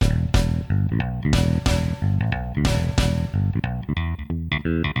Hi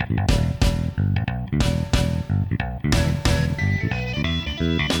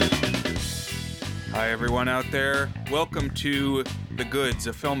everyone out there, welcome to The Goods,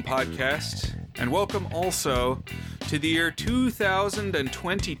 a film podcast, and welcome also to the year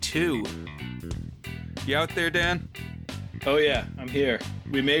 2022. You out there, Dan? Oh yeah, I'm here.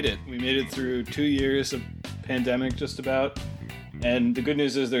 We made it. We made it through 2 years of pandemic just about, and the good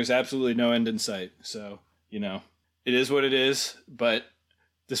news is there's absolutely no end in sight. So, it is what it is, but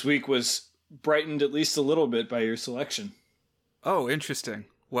this week was brightened at least a little bit by your selection. Oh, interesting.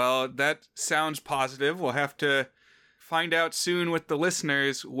 Well, that sounds positive. We'll have to find out soon with the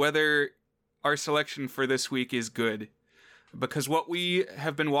listeners whether our selection for this week is good. Because what we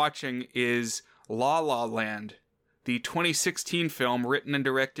have been watching is La La Land, the 2016 film written and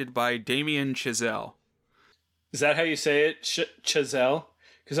directed by Damien Chazelle. Is that how you say it? Chazelle?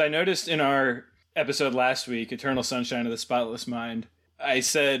 Because I noticed in our episode last week, Eternal Sunshine of the Spotless Mind, I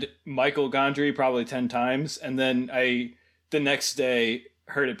said Michael Gondry probably 10 times, and then the next day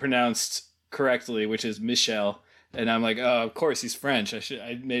heard it pronounced correctly, which is Michel, and I'm like, oh, of course he's French.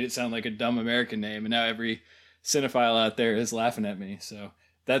 I made it sound like a dumb American name, and now every cinephile out there is laughing at me. So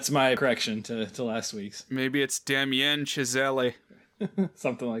that's my correction to last week's. Maybe it's Damien Chazelle.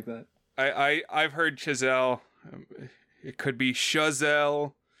 Something like that. I've heard Chazelle. It could be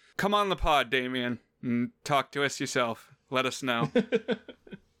Chazelle. Come on the pod, Damien, and talk to us yourself. Let us know.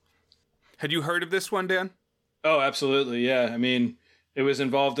 Had you heard of this one, Dan? Oh, absolutely, yeah. I mean, it was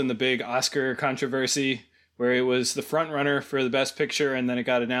involved in the big Oscar controversy where it was the front runner for the Best Picture, and then it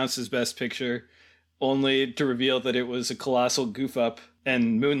got announced as Best Picture, only to reveal that it was a colossal goof up,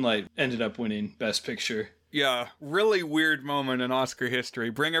 and Moonlight ended up winning Best Picture. Yeah, really weird moment in Oscar history.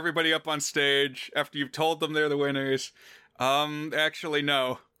 Bring everybody up on stage after you've told them they're the winners. Actually,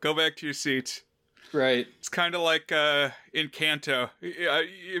 no. Go back to your seats. Right. It's kind of like Encanto.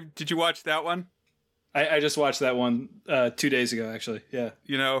 Did you watch that one? I just watched that one 2 days ago, actually. Yeah.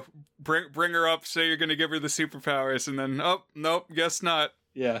 Bring her up, say you're going to give her the superpowers, and then, oh, nope, guess not.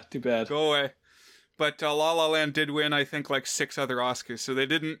 Yeah, too bad. Go away. But La La Land did win, I think, like 6 other Oscars, so they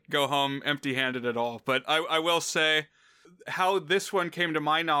didn't go home empty-handed at all. But I will say, how this one came to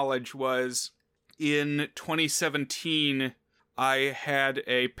my knowledge was in 2017, I had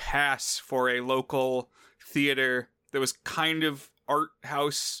a pass for a local theater that was kind of art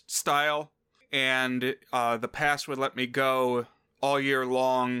house style. And the pass would let me go all year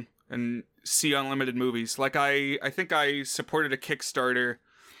long and see unlimited movies. Like, I think I supported a Kickstarter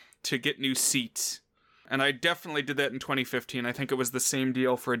to get new seats. And I definitely did that in 2015. I think it was the same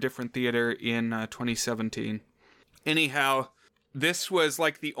deal for a different theater in 2017. Anyhow, this was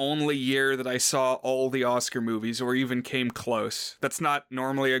like the only year that I saw all the Oscar movies, or even came close. That's not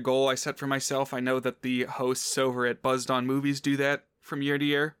normally a goal I set for myself. I know that the hosts over at Buzzed on Movies do that from year to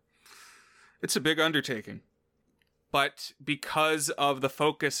year. It's a big undertaking. But because of the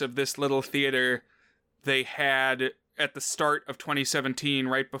focus of this little theater, they had, at the start of 2017,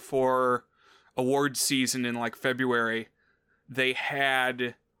 right before awards season in like February, they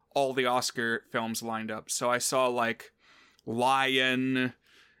had all the Oscar films lined up. So I saw like Lion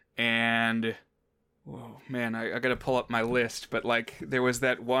and... Whoa, man, I gotta pull up my list. But like, there was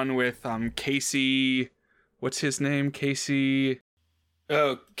that one with Casey... What's his name? Casey...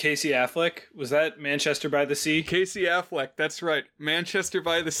 Oh, Casey Affleck? Was that Manchester by the Sea? Casey Affleck, that's right. Manchester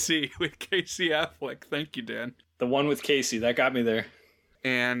by the Sea with Casey Affleck. Thank you, Dan. The one with Casey, that got me there.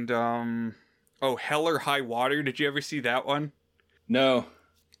 And, Hell or High Water. Did you ever see that one? No.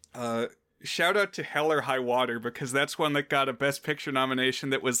 Shout out to Hell or High Water, because that's one that got a Best Picture nomination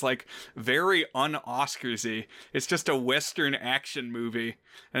that was, like, very un-Oscars-y. It's just a Western action movie.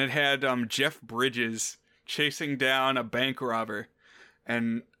 And it had Jeff Bridges chasing down a bank robber.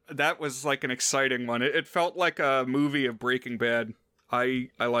 And that was like an exciting one. It felt like a movie of Breaking Bad. I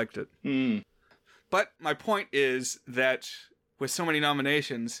liked it. But my point is that with so many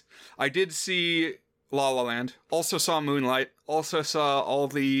nominations, I did see La La Land, also saw Moonlight, also saw all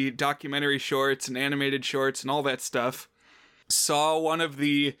the documentary shorts and animated shorts and all that stuff. Saw one of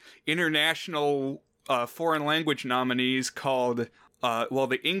the international foreign language nominees called,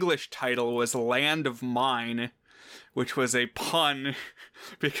 the English title was Land of Mine, which was a pun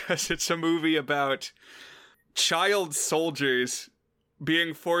because it's a movie about child soldiers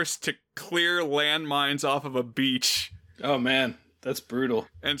being forced to clear landmines off of a beach. Oh man, that's brutal.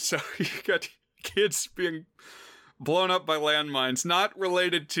 And so you got kids being blown up by landmines, not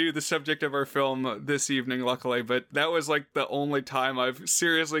related to the subject of our film this evening, luckily, but that was like the only time I've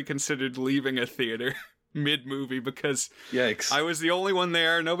seriously considered leaving a theater mid-movie because yikes, I was the only one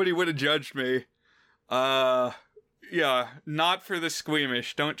there. Nobody would have judged me. Yeah, not for the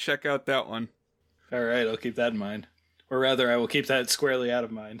squeamish. Don't check out that one. All right, I'll keep that in mind. Or rather, I will keep that squarely out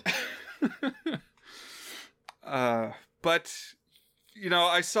of mind. But,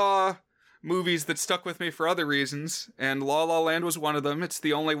 I saw movies that stuck with me for other reasons, and La La Land was one of them. It's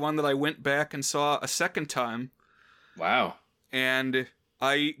the only one that I went back and saw a second time. Wow. And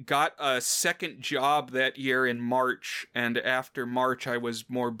I got a second job that year in March, and after March I was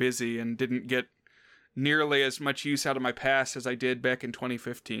more busy and didn't get nearly as much use out of my pass as I did back in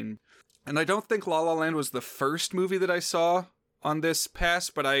 2015. And I don't think La La Land was the first movie that I saw on this pass,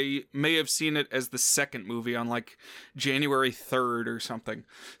 but I may have seen it as the second movie on like January 3rd or something.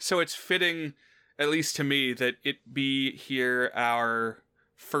 So it's fitting, at least to me, that it be here our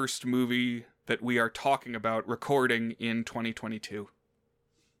first movie that we are talking about recording in 2022.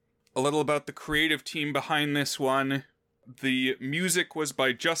 A little about the creative team behind this one. The music was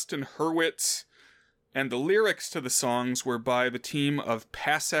by Justin Hurwitz, and the lyrics to the songs were by the team of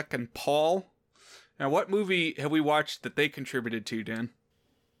Pasek and Paul. Now, what movie have we watched that they contributed to, Dan?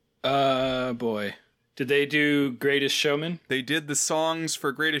 Boy. Did they do Greatest Showman? They did the songs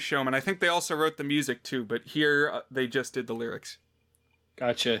for Greatest Showman. I think they also wrote the music too, but here they just did the lyrics.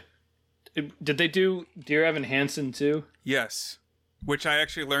 Gotcha. Did they do Dear Evan Hansen too? Yes, which I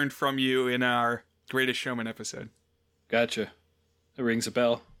actually learned from you in our Greatest Showman episode. Gotcha. That rings a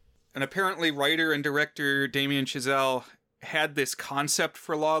bell. And apparently writer and director Damien Chazelle had this concept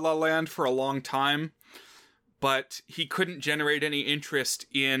for La La Land for a long time, but he couldn't generate any interest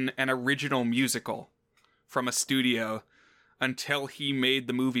in an original musical from a studio until he made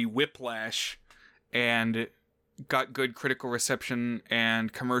the movie Whiplash and got good critical reception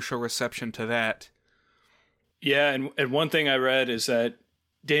and commercial reception to that. Yeah, and one thing I read is that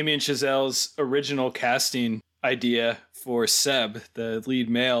Damien Chazelle's original casting idea for Seb, the lead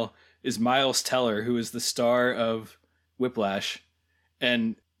male, is Miles Teller, who is the star of Whiplash.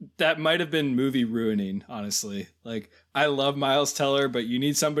 And that might have been movie ruining, honestly. Like, I love Miles Teller, but you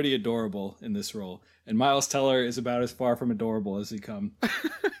need somebody adorable in this role. And Miles Teller is about as far from adorable as he come.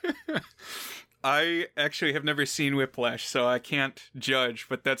 I actually have never seen Whiplash, so I can't judge,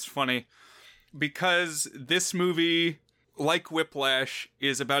 but that's funny. Because this movie, like Whiplash,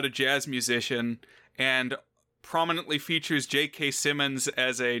 is about a jazz musician and prominently features J.K. Simmons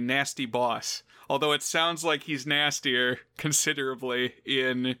as a nasty boss. Although it sounds like he's nastier considerably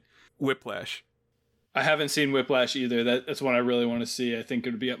in Whiplash. I haven't seen Whiplash either. That's one I really want to see. I think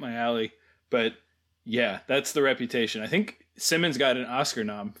it would be up my alley. But yeah, that's the reputation. I think Simmons got an Oscar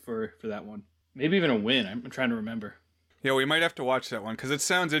nom for that one. Maybe even a win. I'm trying to remember. Yeah, we might have to watch that one because it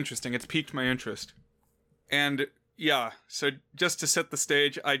sounds interesting. It's piqued my interest. And yeah, so just to set the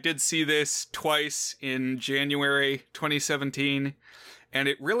stage, I did see this twice in January 2017, and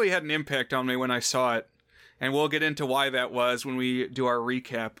it really had an impact on me when I saw it. And we'll get into why that was when we do our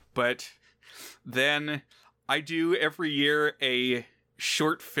recap. But then I do every year a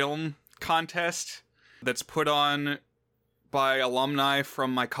short film contest that's put on by alumni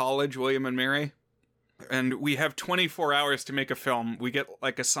from my college, William and Mary. And we have 24 hours to make a film. We get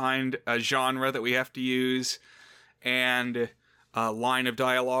assigned a genre that we have to use and a line of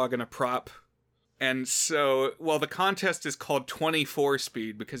dialogue and a prop. And so, the contest is called 24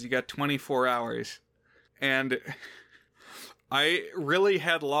 speed because you got 24 hours. And I really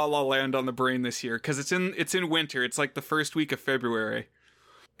had La La Land on the brain this year because it's in winter. It's like the first week of February.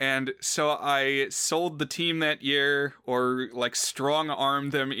 And so I sold the team that year, or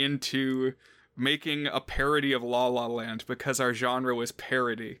strong-armed them into making a parody of La La Land because our genre was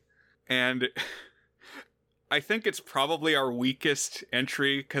parody. And I think it's probably our weakest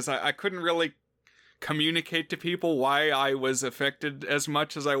entry because I couldn't really communicate to people why I was affected as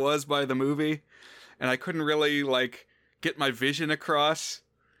much as I was by the movie. And I couldn't really, get my vision across.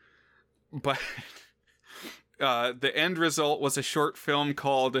 But the end result was a short film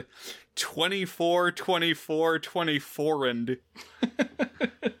called 24, 24, 24 and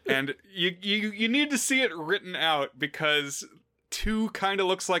and you need to see it written out because 2 kind of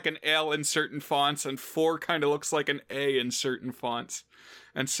looks like an L in certain fonts and 4 kind of looks like an A in certain fonts.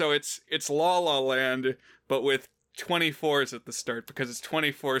 And so it's La La Land, but with 24s at the start because it's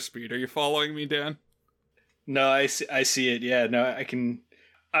 24 speed. Are you following me, Dan? No, I see it. Yeah, no,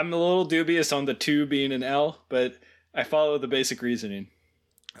 I'm a little dubious on the 2 being an L, but I follow the basic reasoning.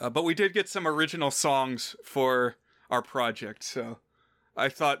 But we did get some original songs for our project, so I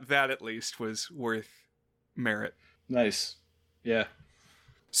thought that at least was worth merit. Nice. Yeah.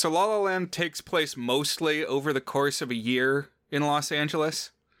 So La La Land takes place mostly over the course of a year in Los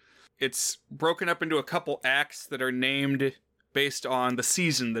Angeles. It's broken up into a couple acts that are named based on the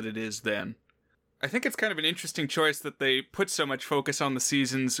season that it is then. I think it's kind of an interesting choice that they put so much focus on the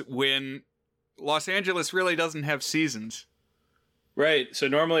seasons when Los Angeles really doesn't have seasons. Right. So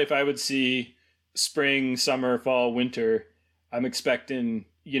normally if I would see spring, summer, fall, winter, I'm expecting,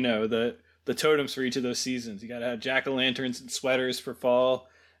 the totems for each of those seasons. You got to have jack-o'-lanterns and sweaters for fall,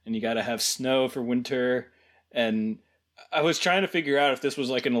 and you got to have snow for winter. And I was trying to figure out if this was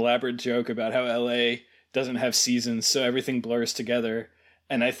like an elaborate joke about how LA doesn't have seasons, so everything blurs together.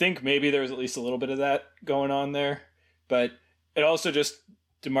 And I think maybe there was at least a little bit of that going on there. But it also just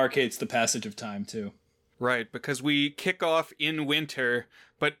demarcates the passage of time, too. Right, because we kick off in winter,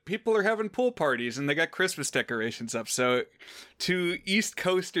 but people are having pool parties and they got Christmas decorations up. So to East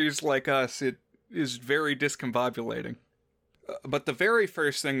Coasters like us, it is very discombobulating. But the very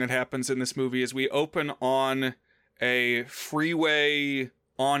first thing that happens in this movie is we open on a freeway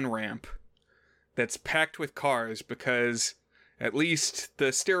on-ramp that's packed with cars because at least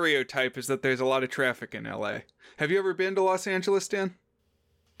the stereotype is that there's a lot of traffic in LA. Have you ever been to Los Angeles, Dan?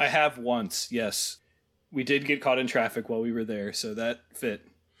 I have once, yes. We did get caught in traffic while we were there, so that fit.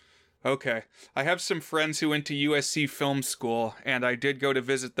 Okay. I have some friends who went to USC Film School, and I did go to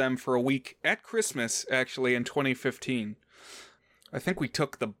visit them for a week at Christmas, actually, in 2015. I think we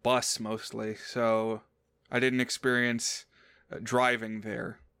took the bus mostly, so I didn't experience driving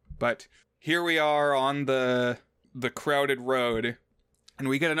there. But here we are on the crowded road, and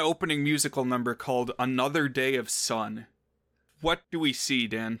we get an opening musical number called Another Day of Sun. What do we see,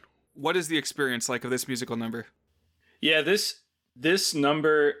 Dan? What is the experience like of this musical number? Yeah, this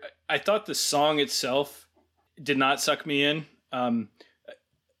number, I thought the song itself did not suck me in.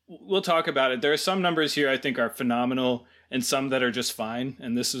 We'll talk about it. There are some numbers here I think are phenomenal and some that are just fine.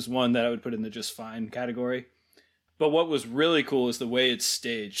 And this is one that I would put in the just fine category. But what was really cool is the way it's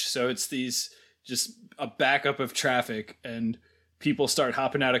staged. So it's just a backup of traffic and people start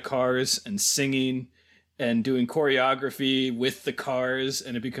hopping out of cars and singing and doing choreography with the cars,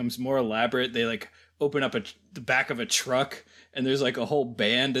 and it becomes more elaborate. They like open up the back of a truck, and there's like a whole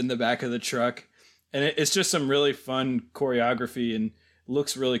band in the back of the truck, and it's just some really fun choreography and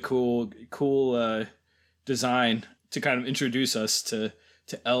looks really cool design to kind of introduce us to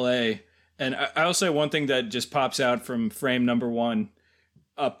LA. And I'll say one thing that just pops out from frame number 1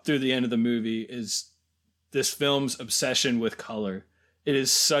 up through the end of the movie is this film's obsession with color. It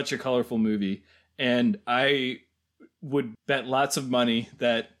is such a colorful movie. And I would bet lots of money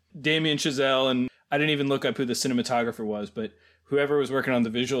that Damien Chazelle, and I didn't even look up who the cinematographer was, but whoever was working on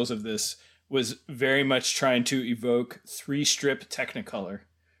the visuals of this was very much trying to evoke 3-strip Technicolor,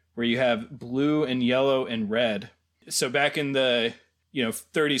 where you have blue and yellow and red. So back in the 30s,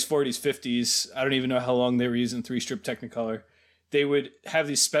 40s, 50s, I don't even know how long they were using 3-strip Technicolor, they would have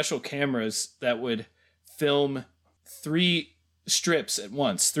these special cameras that would film 3 film strips at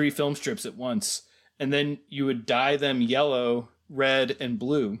once, and then you would dye them yellow, red, and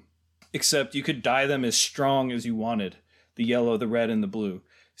blue, except you could dye them as strong as you wanted, the yellow, the red, and the blue.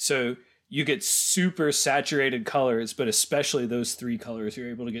 So you get super saturated colors, but especially those 3 colors,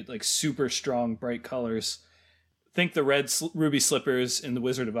 you're able to get like super strong, bright colors. Think the red ruby slippers in The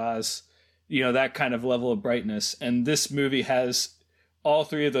Wizard of Oz, that kind of level of brightness. And this movie has all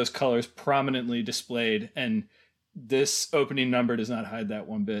 3 of those colors prominently displayed, and this opening number does not hide that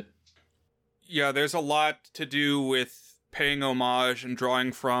one bit. Yeah, there's a lot to do with paying homage and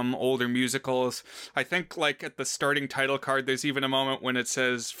drawing from older musicals. I think, like, at the starting title card, there's even a moment when it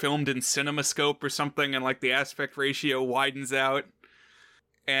says filmed in CinemaScope or something, and, like, the aspect ratio widens out.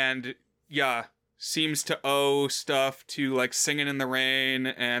 And, yeah, seems to owe stuff to, like, Singin' in the Rain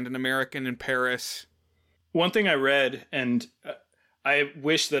and An American in Paris. One thing I read, and I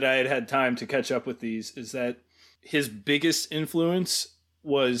wish that I had had time to catch up with these, is that his biggest influence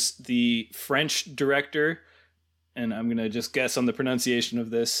was the French director, and I'm going to just guess on the pronunciation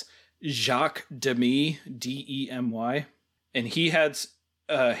of this, Jacques Demy, Demy. And he had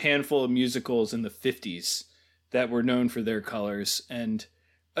a handful of musicals in the 50s that were known for their colors. And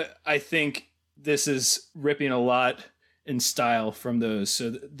I think this is ripping a lot in style from those.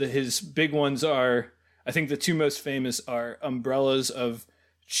 So his big ones are, I think the 2 most famous are Umbrellas of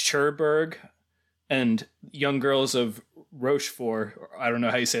Cherbourg and Young Girls of Rochefort. I don't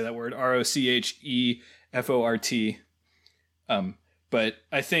know how you say that word. Rochefort. But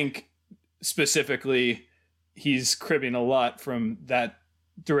I think specifically he's cribbing a lot from that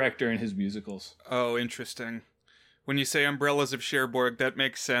director and his musicals. Oh, interesting. When you say Umbrellas of Cherbourg, that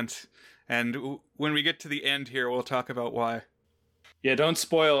makes sense. And when we get to the end here, we'll talk about why. Yeah, don't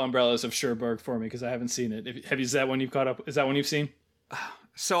spoil Umbrellas of Cherbourg for me because I haven't seen it. Is that one you've caught up? Is that one you've seen?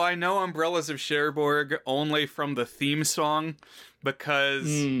 So I know Umbrellas of Cherbourg only from the theme song because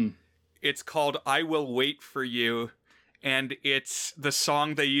It's called I Will Wait for You, and it's the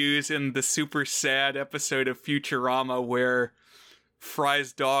song they use in the super sad episode of Futurama where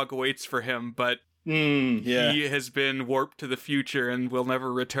Fry's dog waits for him, but he has been warped to the future and will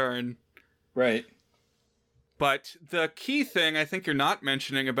never return. Right. But the key thing I think you're not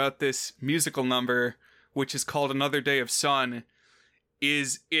mentioning about this musical number, which is called Another Day of Sun,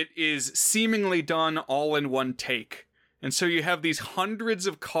 is it is seemingly done all in one take. And so you have these hundreds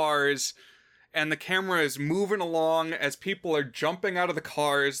of cars, and the camera is moving along as people are jumping out of the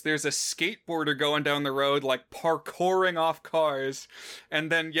cars. There's a skateboarder going down the road, like parkouring off cars.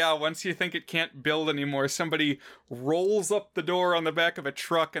 And then, once you think it can't build anymore, somebody rolls up the door on the back of a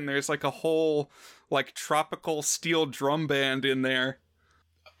truck, and there's like a whole, like, tropical steel drum band in there.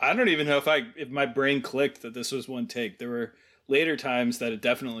 I don't even know if my brain clicked that this was one take. There were later times that it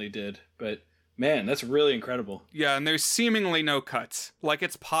definitely did, but man, that's really incredible. Yeah, and there's seemingly no cuts. Like,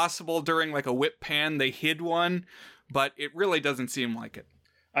 it's possible during, like, a whip pan they hid one, but it really doesn't seem like it.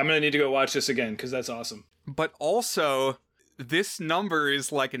 I'm going to need to go watch this again, because that's awesome. But also, this number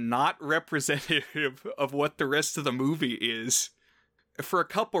is, like, not representative of what the rest of the movie is, for a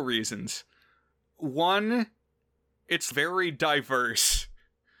couple reasons. One, it's very diverse.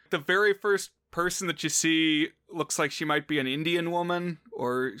 The very first person that you see looks like she might be an Indian woman,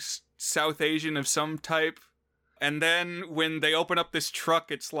 or South Asian of some type. And then when they open up this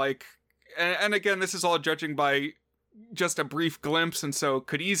truck, it's like, and again, this is all judging by just a brief glimpse, and so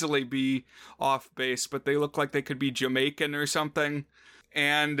could easily be off base, but they look like they could be Jamaican or something.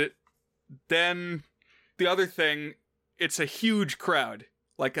 And then the other thing, it's a huge crowd,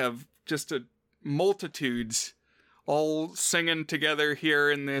 like just a multitudes all singing together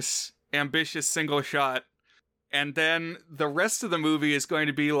here in this ambitious single shot. And then the rest of the movie is going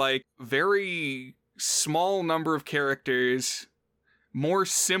to be like very small number of characters, more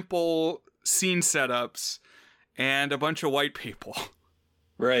simple scene setups, and a bunch of white people.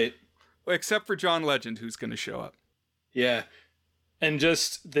 Right. Except for John Legend, who's going to show up. Yeah. And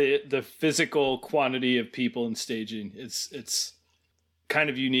just the physical quantity of people and staging. It's kind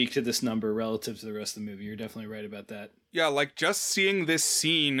of unique to this number relative to the rest of the movie. You're definitely right about that. Yeah, like just seeing this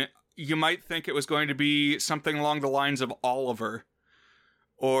scene, you might think it was going to be something along the lines of Oliver,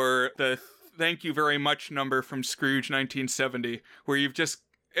 or the Thank You Very Much number from Scrooge 1970, where you've just,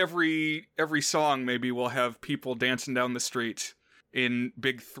 every song maybe will have people dancing down the street in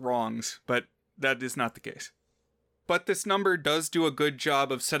big throngs, but that is not the case. But this number does do a good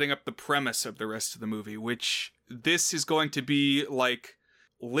job of setting up the premise of the rest of the movie, which this is going to be like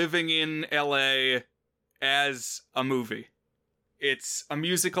living in LA as a movie. It's a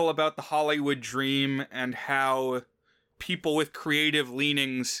musical about the Hollywood dream and how people with creative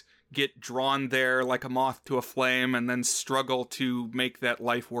leanings get drawn there like a moth to a flame and then struggle to make that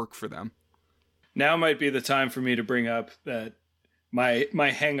life work for them. Now might be the time for me to bring up that my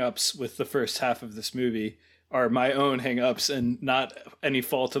hang-ups with the first half of this movie are my own hang-ups and not any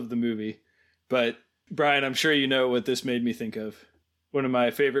fault of the movie. But Brian, I'm sure you know what this made me think of. One of my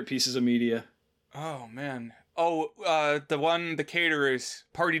favorite pieces of media. Oh, man. Oh, the caterers.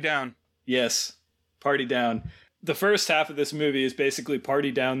 Party Down. Yes, Party Down. The first half of this movie is basically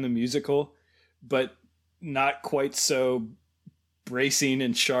Party Down the musical, but not quite so bracing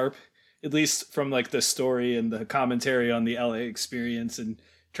and sharp, at least from like the story and the commentary on the LA experience and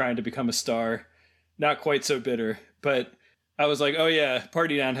trying to become a star. Not quite so bitter, but I was like, oh yeah,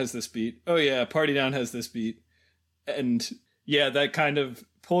 Party Down has this beat. Oh yeah, Party Down has this beat. And yeah, that kind of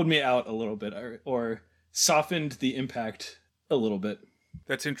pulled me out a little bit, or softened the impact a little bit.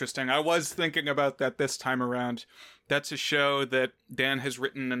 That's interesting. I was thinking about that this time around. That's a show that Dan has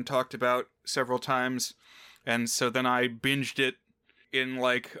written and talked about several times. And so then I binged it in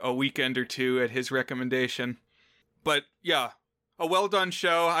like a weekend or two at his recommendation. But yeah, a well done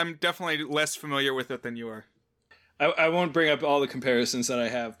show. I'm definitely less familiar with it than you are. I won't bring up all the comparisons that I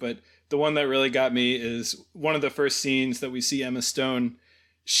have, but the one that really got me is one of the first scenes that we see Emma Stone.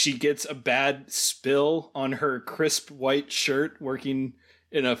 She gets a bad spill on her crisp white shirt working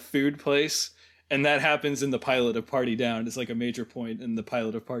in a food place. And that happens in the pilot of Party Down. It's like a major point in the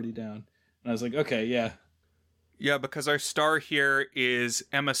pilot of Party Down. And I was like, okay, yeah. Yeah, because our star here is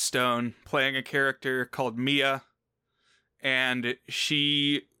Emma Stone playing a character called Mia. And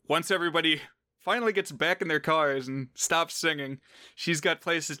she, once everybody finally gets back in their cars and stops singing, she's got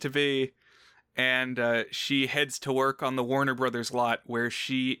places to be. And she heads to work on the Warner Brothers lot where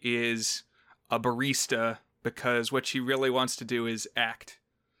she is a barista because what she really wants to do is act.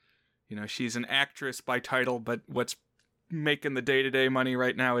 You know, she's an actress by title, but what's making the day-to-day money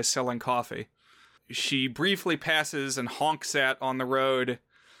right now is selling coffee. She briefly passes and honks at on the road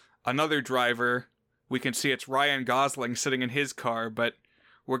another driver. We can see it's Ryan Gosling sitting in his car, but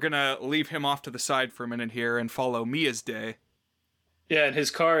we're gonna leave him off to the side for a minute here and follow Mia's day. Yeah, and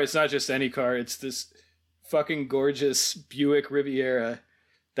his car, it's not just any car. It's this fucking gorgeous Buick Riviera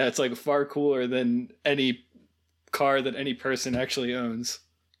that's like far cooler than any car that any person actually owns.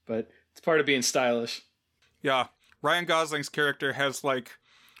 But it's part of being stylish. Yeah, Ryan Gosling's character has like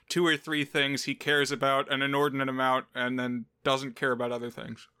 2 or 3 things he cares about an inordinate amount and then doesn't care about other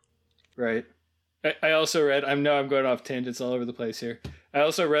things. Right. I also read, I'm going off tangents all over the place here. I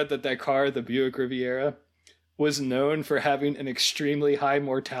also read that car, the Buick Riviera, was known for having an extremely high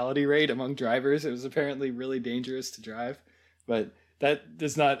mortality rate among drivers. It was apparently really dangerous to drive, but that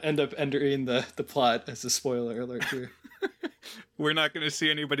does not end up entering the plot as a spoiler alert here. We're not going to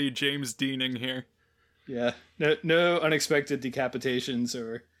see anybody James Deaning here. Yeah, no unexpected decapitations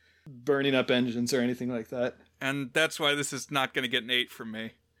or burning up engines or anything like that. And that's why this is not going to get an 8 from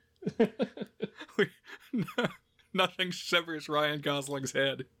me. Nothing severs Ryan Gosling's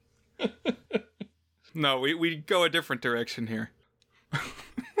head. No, we go a different direction here.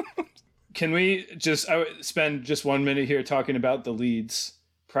 Can we spend just 1 minute here talking about the leads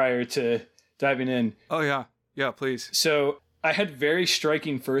prior to diving in? Oh, yeah. Yeah, please. So I had very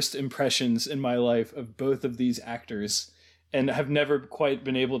striking first impressions in my life of both of these actors and have never quite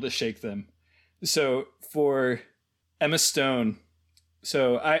been able to shake them. So for Emma Stone,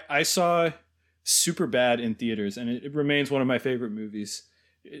 so I saw Superbad in theaters, and it remains one of my favorite movies.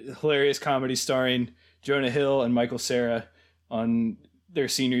 Hilarious comedy starring Jonah Hill and Michael Cera on their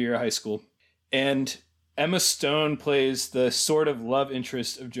senior year of high school. And Emma Stone plays the sort of love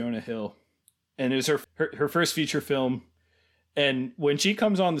interest of Jonah Hill. And it was her first feature film. And when she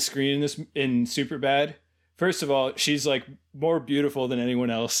comes on the screen in Superbad, first of all, she's like more beautiful than anyone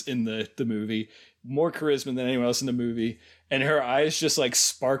else in the movie, more charisma than anyone else in the movie. And her eyes just like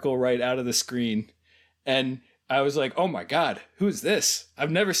sparkle right out of the screen. And I was like, oh my God, who's this?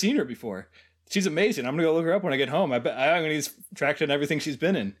 I've never seen her before. She's amazing. I'm going to go look her up when I get home. I'm going to get tracked in everything she's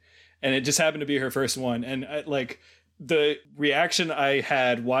been in. And it just happened to be her first one. And the reaction I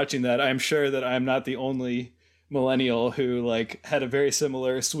had watching that, I'm sure that I'm not the only millennial who like had a very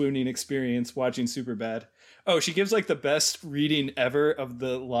similar swooning experience watching Superbad. Oh, she gives like the best reading ever of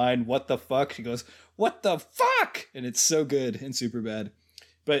the line, "What the fuck?" She goes, "What the fuck?" And it's so good in Superbad.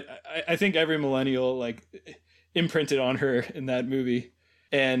 But I think every millennial like imprinted on her in that movie.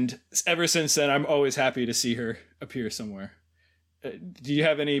 And ever since then, I'm always happy to see her appear somewhere. Do you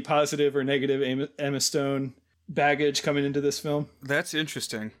have any positive or negative Emma Stone baggage coming into this film? That's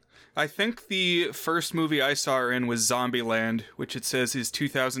interesting. I think the first movie I saw her in was Zombieland, which it says is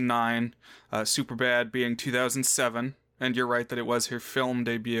 2009, Superbad being 2007, and you're right that it was her film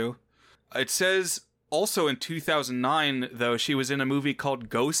debut. It says also in 2009, though, she was in a movie called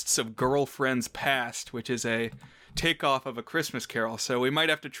Ghosts of Girlfriends Past, which is a takeoff of A Christmas Carol, so we might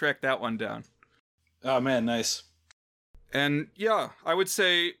have to track that one down. Oh man, nice. And yeah, I would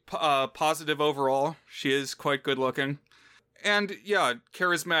say positive overall. She is quite good looking. And yeah,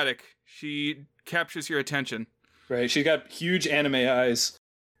 charismatic. She captures your attention. Right, she got huge anime eyes.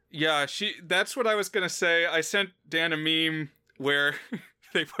 Yeah, that's what I was going to say. I sent Dan a meme where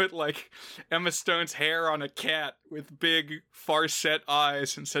they put like Emma Stone's hair on a cat with big far-set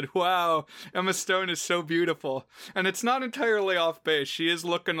eyes and said, "Wow, Emma Stone is so beautiful." And it's not entirely off base. She is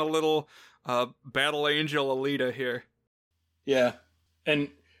looking a little Battle Angel Alita here. Yeah, and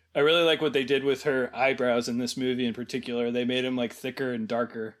I really like what they did with her eyebrows in this movie in particular. They made them like thicker and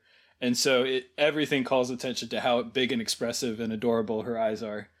darker. And so everything calls attention to how big and expressive and adorable her eyes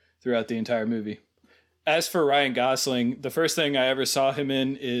are throughout the entire movie. As for Ryan Gosling, the first thing I ever saw him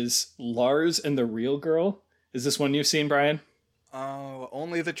in is Lars and the Real Girl. Is this one you've seen, Brian? Oh,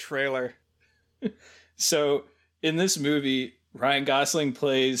 only the trailer. So in this movie, Ryan Gosling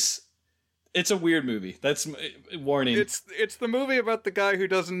plays... It's a weird movie. That's warning. It's the movie about the guy who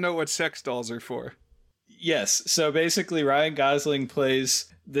doesn't know what sex dolls are for. Yes. So basically, Ryan Gosling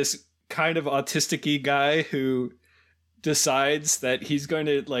plays this kind of autistic-y guy who decides that he's going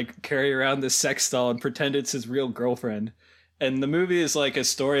to like carry around this sex doll and pretend it's his real girlfriend. And the movie is like a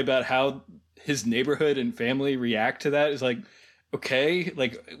story about how his neighborhood and family react to that. It's like, okay,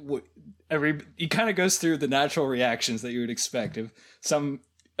 like he kind of goes through the natural reactions that you would expect if some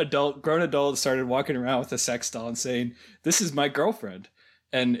grown adult started walking around with a sex doll and saying, "This is my girlfriend."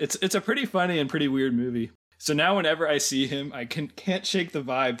 And it's a pretty funny and pretty weird movie. So now whenever I see him, I can't shake the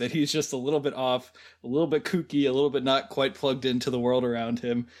vibe that he's just a little bit off, a little bit kooky, a little bit not quite plugged into the world around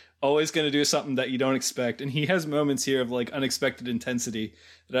him. Always going to do something that you don't expect. And he has moments here of like unexpected intensity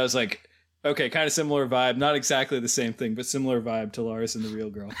that I was like, Okay, kind of similar vibe. Not exactly the same thing, but similar vibe to Lars and the Real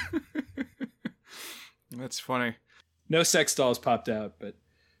Girl. That's funny. No sex dolls popped out, but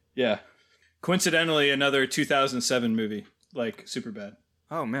yeah. Coincidentally, another 2007 movie, like Superbad.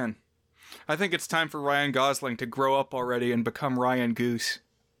 Oh, man. I think it's time for Ryan Gosling to grow up already and become Ryan Goose.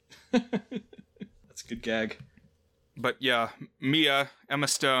 That's a good gag. But yeah, Emma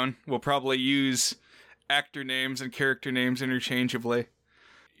Stone, will probably use actor names and character names interchangeably.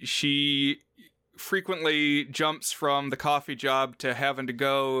 She frequently jumps from the coffee job to having to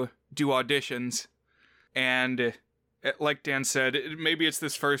go do auditions. And like Dan said, maybe it's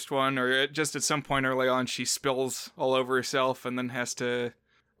this first one, or just at some point early on, she spills all over herself and then has to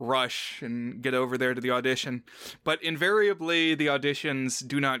rush and get over there to the audition. But invariably, the auditions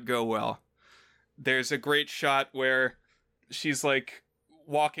do not go well. There's a great shot where she's like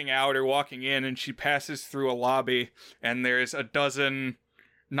walking out or walking in, and she passes through a lobby, and there's a dozen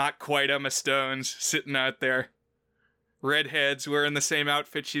not quite Emma Stones sitting out there. Redheads wearing the same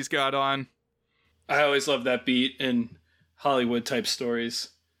outfit she's got on. I always love that beat in Hollywood type stories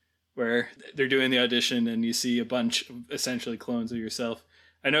where they're doing the audition and you see a bunch of essentially clones of yourself.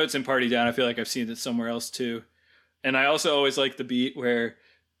 I know it's in Party Down. I feel like I've seen it somewhere else too. And I also always like the beat where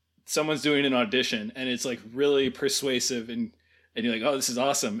someone's doing an audition and it's like really persuasive and you're like, oh, this is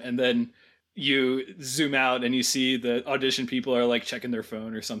awesome. And then you zoom out and you see the audition people are like checking their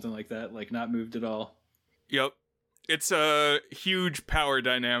phone or something like that, like not moved at all. Yep. It's a huge power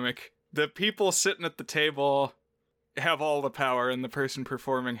dynamic. The people sitting at the table have all the power and the person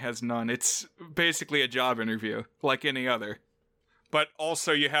performing has none. It's basically a job interview, like any other. But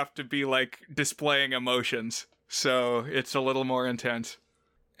also you have to be like displaying emotions, so it's a little more intense.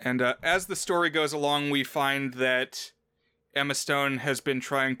 And as the story goes along, we find that Emma Stone has been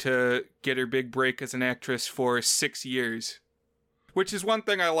trying to get her big break as an actress for 6 years. Which is one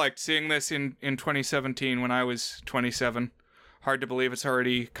thing I liked, seeing this in 2017 when I was 27. Hard to believe it's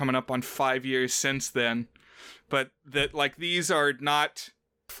already coming up on 5 years since then. But that, like, these are not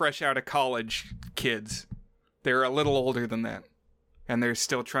fresh out of college kids. They're a little older than that. And they're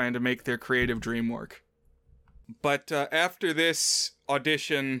still trying to make their creative dream work. But after this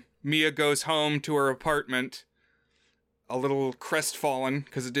audition, Mia goes home to her apartment, a little crestfallen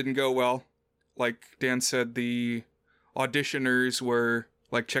because it didn't go well. Like Dan said, the auditioners were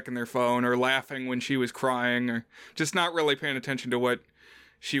like checking their phone or laughing when she was crying or just not really paying attention to what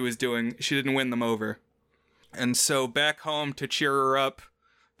she was doing. She didn't win them over. And so back home to cheer her up,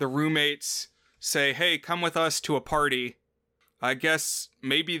 the roommates say, hey, come with us to a party. I guess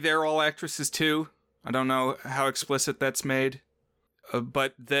maybe they're all actresses too. I don't know how explicit that's made.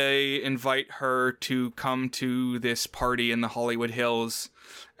 But they invite her to come to this party in the Hollywood Hills,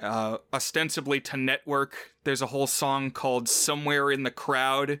 ostensibly to network. There's a whole song called Somewhere in the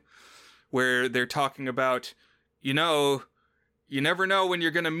Crowd, where they're talking about, you know, you never know when you're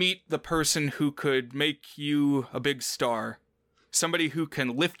going to meet the person who could make you a big star. Somebody who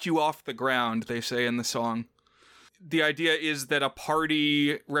can lift you off the ground, they say in the song. The idea is that a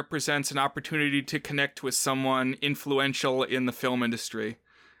party represents an opportunity to connect with someone influential in the film industry,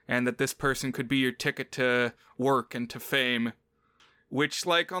 and that this person could be your ticket to work and to fame. Which,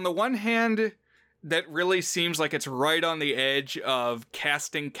 like, on the one hand, that really seems like it's right on the edge of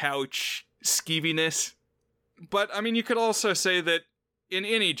casting couch skeeviness. But, I mean, you could also say that in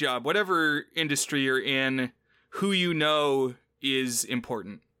any job, whatever industry you're in, who you know is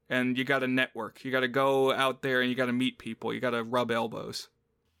important. And you gotta network. You gotta go out there and you gotta meet people. You gotta rub elbows.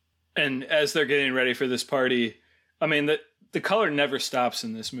 And as they're getting ready for this party, I mean, the color never stops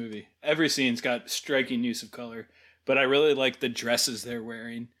in this movie. Every scene's got striking use of color. But I really like the dresses they're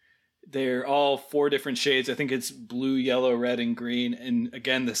wearing. They're all 4 different shades. I think it's blue, yellow, red, and green. And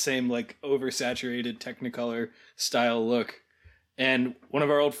again, the same like oversaturated Technicolor style look. And one of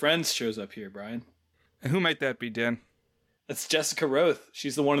our old friends shows up here, Brian. Who might that be, Dan? That's Jessica Roth.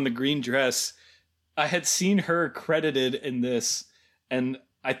 She's the one in the green dress. I had seen her credited in this, and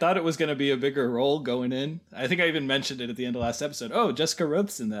I thought it was going to be a bigger role going in. I think I even mentioned it at the end of last episode. Oh, Jessica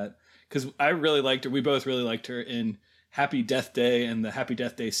Roth's in that. Because I really liked her. We both really liked her in Happy Death Day and the Happy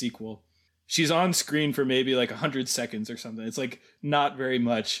Death Day sequel. She's on screen for maybe like 100 seconds or something. It's like not very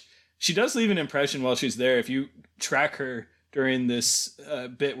much. She does leave an impression while she's there. If you track her during this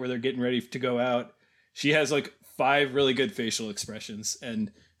bit where they're getting ready to go out, she has like 5 really good facial expressions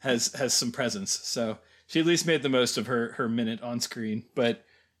and has some presence. So she at least made the most of her minute on screen. But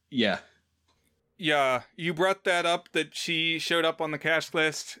yeah. Yeah, you brought that up, that she showed up on the cast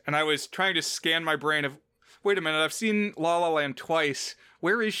list, and I was trying to scan my brain of, wait a minute, I've seen La La Land twice.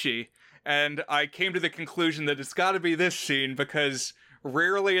 Where is she? And I came to the conclusion that it's got to be this scene, because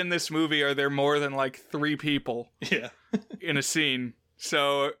rarely in this movie are there more than like 3 people in a scene.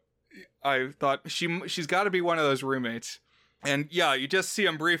 So I thought she's got to be one of those roommates. And yeah, you just see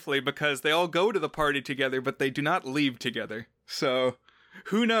them briefly because they all go to the party together, but they do not leave together. So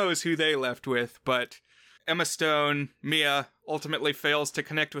who knows who they left with, but Emma Stone, Mia, ultimately fails to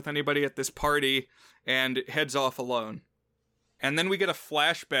connect with anybody at this party and heads off alone. And then we get a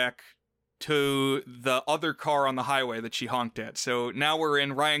flashback to the other car on the highway that she honked at. So now we're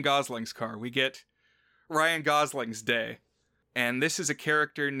in Ryan Gosling's car. We get Ryan Gosling's day. And this is a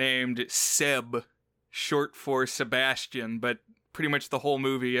character named Seb, short for Sebastian, but pretty much the whole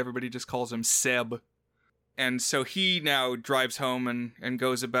movie, everybody just calls him Seb. And so he now drives home and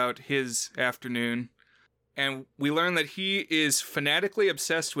goes about his afternoon. And we learn that he is fanatically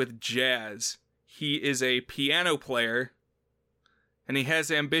obsessed with jazz. He is a piano player, and he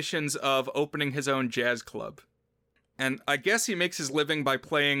has ambitions of opening his own jazz club. And I guess he makes his living by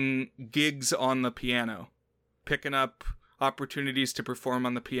playing gigs on the piano, picking up opportunities to perform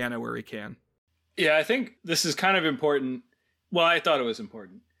on the piano where he can. Yeah, I think this is kind of important. Well, I thought it was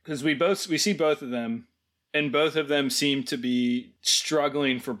important because we see both of them, and both of them seem to be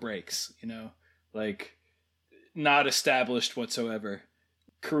struggling for breaks, like not established whatsoever,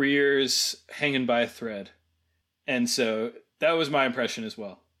 careers hanging by a thread. And so that was my impression as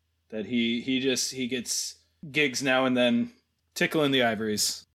well, that he gets gigs now and then, tickling the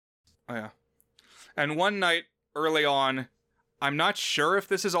ivories. Oh, yeah. And one night early on, I'm not sure if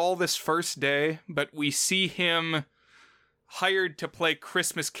this is all this first day, but we see him hired to play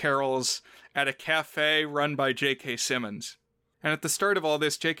Christmas carols at a cafe run by J.K. Simmons. And at the start of all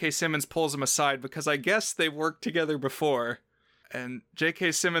this, J.K. Simmons pulls him aside because I guess they've worked together before. And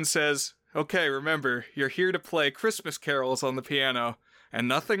J.K. Simmons says, "Okay, remember, you're here to play Christmas carols on the piano and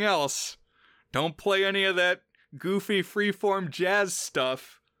nothing else. Don't play any of that goofy freeform jazz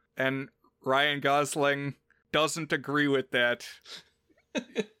stuff." And Ryan Gosling doesn't agree with that.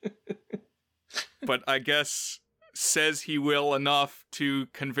 But I guess says he will enough to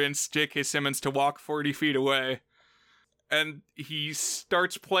convince J.K. Simmons to walk 40 feet away. And he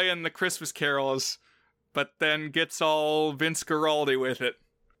starts playing the Christmas carols, but then gets all Vince Guaraldi with it.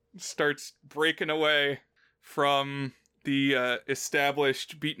 Starts breaking away from the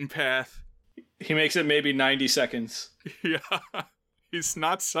established beaten path. He makes it maybe 90 seconds. Yeah, he's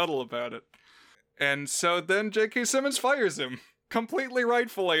not subtle about it. And so then J.K. Simmons fires him, completely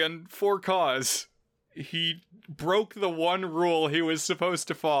rightfully and for cause. He broke the one rule he was supposed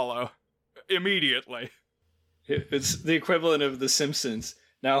to follow immediately. It's the equivalent of The Simpsons.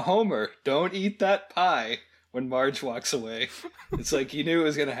 "Now, Homer, don't eat that pie," when Marge walks away. It's like you knew it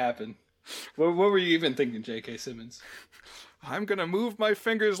was going to happen. What were you even thinking, J.K. Simmons? I'm going to move my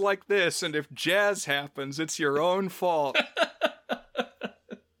fingers like this, and if jazz happens, it's your own fault.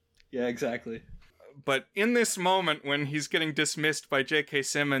 Yeah, exactly. But in this moment, when he's getting dismissed by J.K.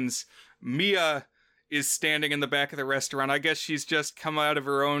 Simmons, Mia is standing in the back of the restaurant. I guess she's just come out of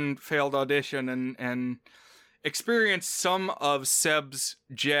her own failed audition and experienced some of Seb's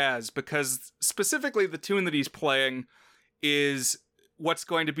jazz, because specifically the tune that he's playing is what's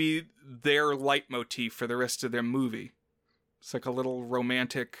going to be their leitmotif for the rest of their movie. It's like a little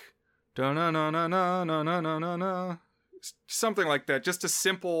romantic da-na-na-na-na-na-na-na-na, something like that. Just a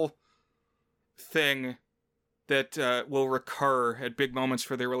simple thing that will recur at big moments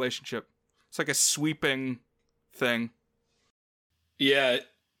for their relationship. It's like a sweeping thing. Yeah,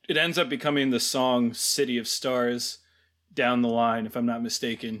 it ends up becoming the song City of Stars down the line, if I'm not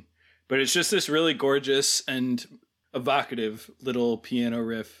mistaken. But it's just this really gorgeous and evocative little piano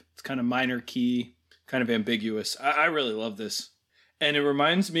riff. It's kind of minor key, kind of ambiguous. I really love this. And it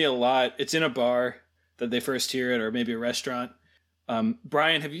reminds me a lot, it's in a bar that they first hear it, or maybe a restaurant.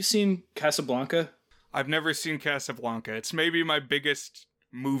 Brian, have you seen Casablanca? I've never seen Casablanca. It's maybe my biggest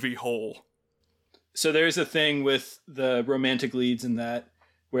movie hole. So there's a thing with the romantic leads in that,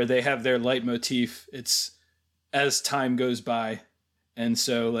 where they have their leitmotif. It's as time goes by. And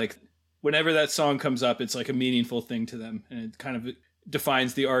so like whenever that song comes up, it's like a meaningful thing to them. And it kind of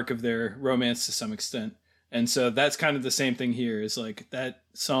defines the arc of their romance to some extent. And so that's kind of the same thing here, is like that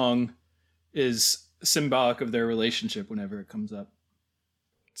song is symbolic of their relationship whenever it comes up.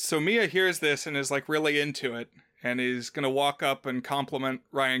 So Mia hears this and is like really into it and is going to walk up and compliment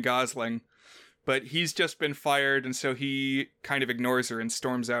Ryan Gosling, but he's just been fired, and so he kind of ignores her and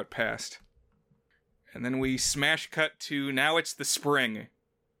storms out past. And then we smash cut to now it's the spring.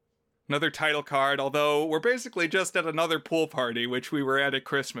 Another title card, although we're basically just at another pool party, which we were at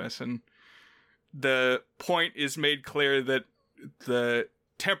Christmas, and the point is made clear that the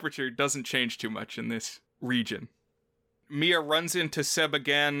temperature doesn't change too much in this region. Mia runs into Seb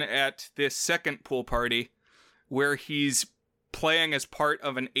again at this second pool party where he's playing as part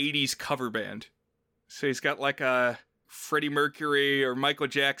of an 80s cover band. So he's got like a Freddie Mercury or Michael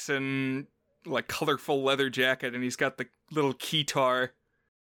Jackson, like colorful leather jacket, and he's got the little keytar.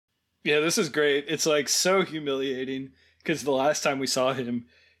 Yeah, this is great. It's like so humiliating because the last time we saw him,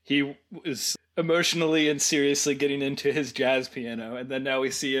 he was emotionally and seriously getting into his jazz piano, and then now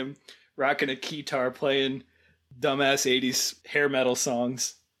we see him rocking a keytar playing dumbass 80s hair metal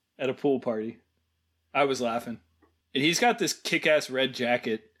songs at a pool party. I was laughing. And he's got this kick-ass red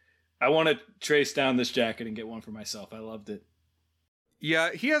jacket. I want to trace down this jacket and get one for myself. I loved it.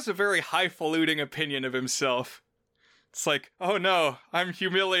 Yeah, he has a very highfalutin opinion of himself. It's like, oh no, I'm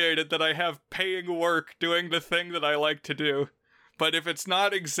humiliated that I have paying work doing the thing that I like to do. But if it's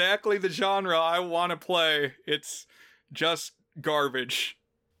not exactly the genre I want to play, it's just garbage.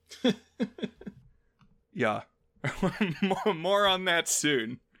 Yeah. More on that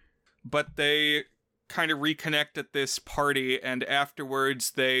soon. But they kind of reconnect at this party, and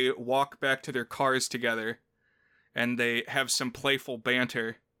afterwards they walk back to their cars together, and they have some playful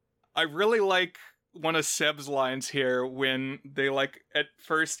banter. I really like one of Seb's lines here when they, like, at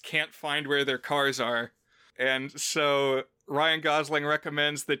first can't find where their cars are. And so Ryan Gosling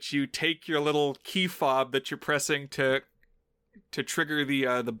recommends that you take your little key fob that you're pressing to trigger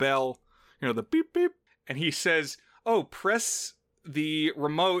the bell, the beep beep. And he says, oh, press the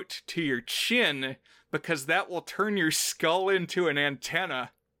remote to your chin because that will turn your skull into an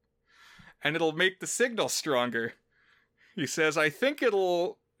antenna and it'll make the signal stronger. He says, I think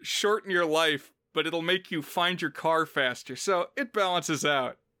it'll shorten your life, but it'll make you find your car faster. So it balances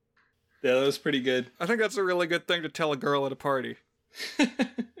out. Yeah, that was pretty good. I think that's a really good thing to tell a girl at a party.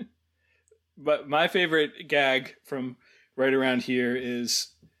 But my favorite gag from right around here is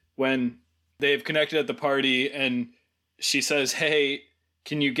when they've connected at the party and she says, hey,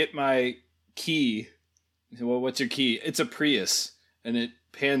 can you get my key? He said, well, what's your key? It's a Prius. And it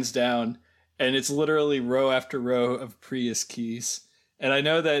pans down and it's literally row after row of Prius keys. And I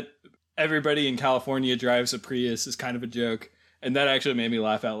know that everybody in California drives a Prius is kind of a joke. And that actually made me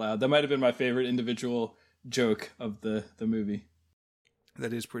laugh out loud. That might have been my favorite individual joke of the movie.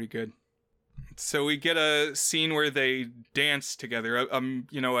 That is pretty good. So we get a scene where they dance together,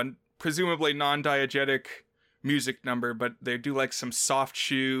 a presumably non-diegetic music number, but they do like some soft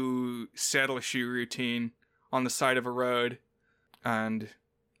shoe, saddle shoe routine on the side of a road. And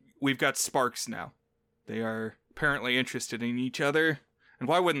we've got sparks now. They are apparently interested in each other. And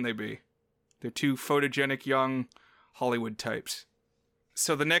why wouldn't they be? They're two photogenic young Hollywood types.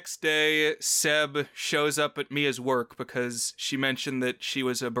 So the next day, Seb shows up at Mia's work because she mentioned that she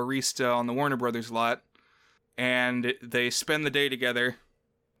was a barista on the Warner Brothers lot, and they spend the day together.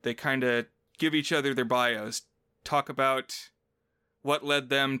 They kind of give each other their bios, talk about what led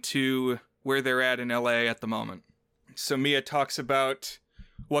them to where they're at in LA at the moment. So Mia talks about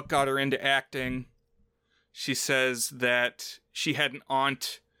what got her into acting. She says that she had an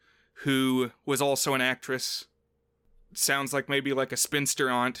aunt who was also an actress. Sounds like maybe like a spinster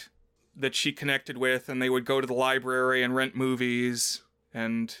aunt that she connected with, and they would go to the library and rent movies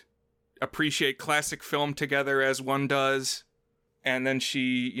and appreciate classic film together as one does. And then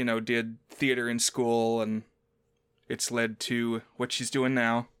she, did theater in school, and it's led to what she's doing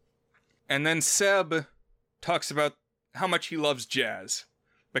now. And then Seb talks about how much he loves jazz,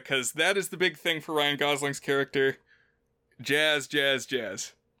 because that is the big thing for Ryan Gosling's character. Jazz, jazz,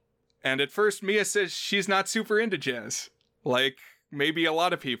 jazz. And at first, Mia says she's not super into jazz. Like, maybe a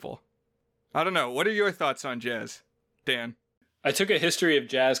lot of people. I don't know. What are your thoughts on jazz, Dan? I took a history of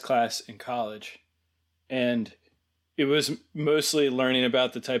jazz class in college. And it was mostly learning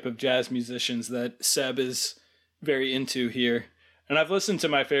about the type of jazz musicians that Seb is very into here. And I've listened to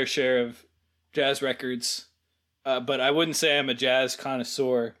my fair share of jazz records. But I wouldn't say I'm a jazz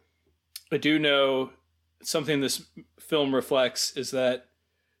connoisseur. I do know something this film reflects is that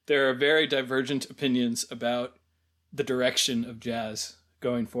there are very divergent opinions about the direction of jazz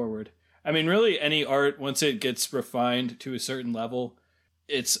going forward. I mean, really, any art, once it gets refined to a certain level,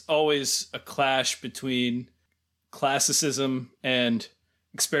 it's always a clash between classicism and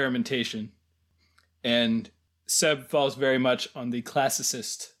experimentation. And Seb falls very much on the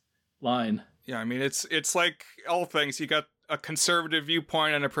classicist line. Yeah, I mean, it's like all things. You got a conservative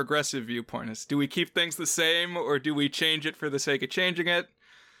viewpoint and a progressive viewpoint. It's, do we keep things the same, or do we change it for the sake of changing it?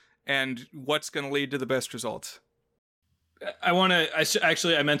 And what's going to lead to the best results? I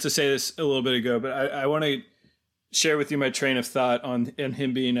meant to say this a little bit ago, but I want to share with you my train of thought on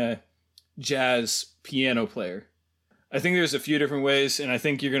him being a jazz piano player. I think there's a few different ways, and I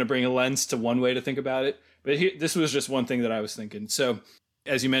think you're going to bring a lens to one way to think about it. But this was just one thing that I was thinking. So,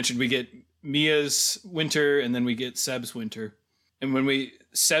 as you mentioned, we get Mia's winter and then we get Seb's winter. And when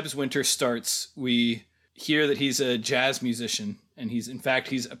Seb's winter starts, we hear that he's a jazz musician, and he's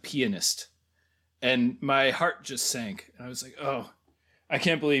a pianist. And my heart just sank. And I was like, oh, I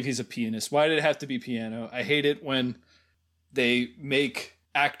can't believe he's a pianist. Why did it have to be piano? I hate it when they make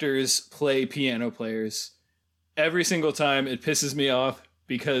actors play piano players. Every single time it pisses me off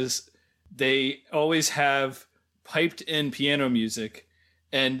because they always have piped in piano music,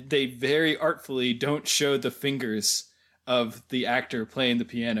 and they very artfully don't show the fingers of the actor playing the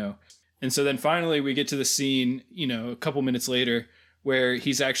piano. And so then finally we get to the scene, a couple minutes later, where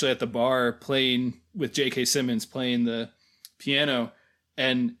he's actually at the bar playing with J.K. Simmons playing the piano.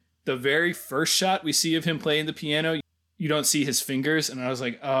 And the very first shot we see of him playing the piano, you don't see his fingers. And I was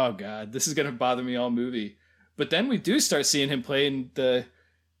like, oh God, this is going to bother me all movie. But then we do start seeing him playing the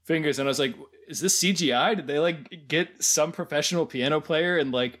fingers. And I was like, is this CGI? Did they get some professional piano player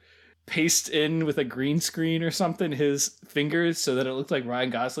and paste in with a green screen or something his fingers so that it looked like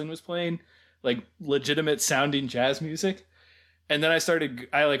Ryan Gosling was playing legitimate sounding jazz music? And then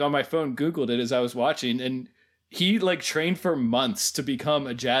I on my phone Googled it as I was watching, and he trained for months to become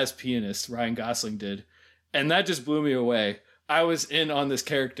a jazz pianist. Ryan Gosling did. And that just blew me away. I was in on this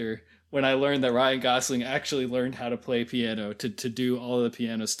character when I learned that Ryan Gosling actually learned how to play piano to do all of the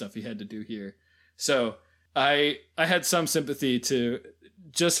piano stuff he had to do here. So I had some sympathy to,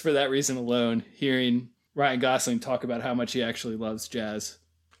 just for that reason alone, hearing Ryan Gosling talk about how much he actually loves jazz.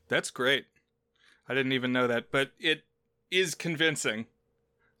 That's great. I didn't even know that, but it is convincing.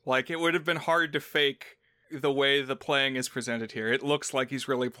 It would have been hard to fake the way the playing is presented here. It looks like he's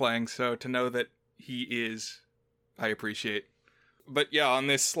really playing, so to know that he is, I appreciate. But yeah, on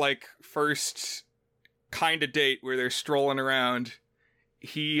this first kind of date where they're strolling around,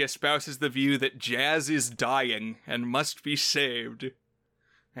 he espouses the view that jazz is dying and must be saved.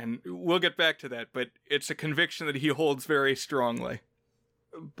 And we'll get back to that, but it's a conviction that he holds very strongly.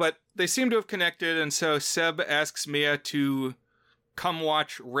 But they seem to have connected, and so Seb asks Mia to come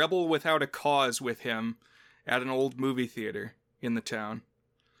watch Rebel Without a Cause with him at an old movie theater in the town.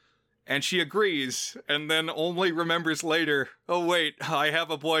 And she agrees, and then only remembers later, oh wait, I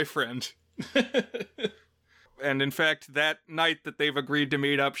have a boyfriend. And in fact, that night that they've agreed to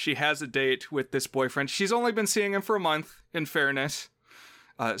meet up, she has a date with this boyfriend. She's only been seeing him for a month, in fairness.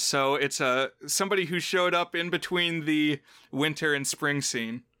 So it's somebody who showed up in between the winter and spring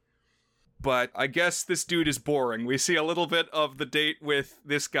scene. But I guess this dude is boring. We see a little bit of the date with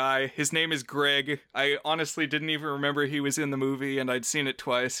this guy. His name is Greg. I honestly didn't even remember he was in the movie, and I'd seen it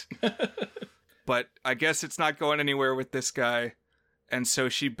twice. But I guess it's not going anywhere with this guy. And so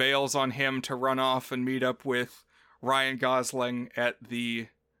she bails on him to run off and meet up with Ryan Gosling at the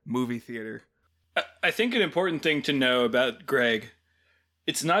movie theater. I think an important thing to know about Greg,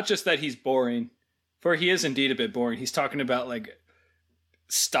 it's not just that he's boring, for he is indeed a bit boring. He's talking about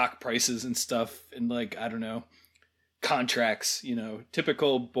stock prices and stuff and I don't know, contracts,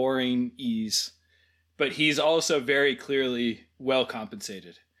 typical boring ease. But he's also very clearly well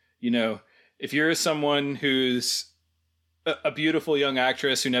compensated. If you're someone who's a beautiful young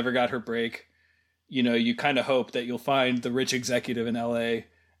actress who never got her break, you kind of hope that you'll find the rich executive in LA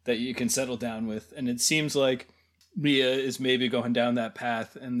that you can settle down with. And it seems like Mia is maybe going down that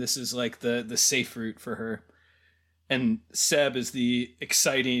path, and this is the safe route for her. And Seb is the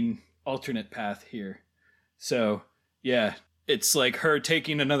exciting alternate path here. So, yeah, it's her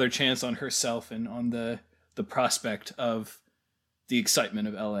taking another chance on herself and on the prospect of the excitement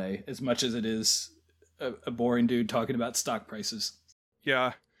of LA, as much as it is a boring dude talking about stock prices.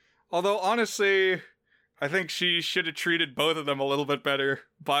 Yeah. Although, honestly, I think she should have treated both of them a little bit better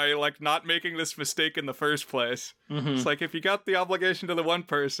by, not making this mistake in the first place. Mm-hmm. It's if you got the obligation to the one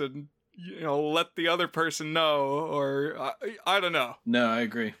person, let the other person know, or I don't know. No, I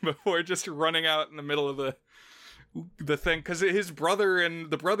agree. Before just running out in the middle of the thing, because his brother and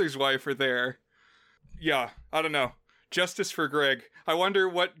the brother's wife are there. Yeah, I don't know. Justice for Greg. I wonder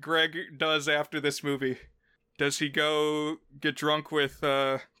what Greg does after this movie. Does he go get drunk with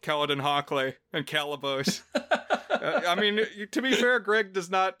Kaladin Hockley and Calabos? I mean, to be fair, Greg does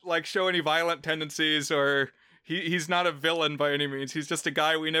not show any violent tendencies, or he's not a villain by any means. He's just a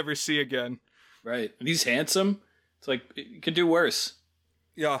guy we never see again. Right. And he's handsome. It's you could do worse.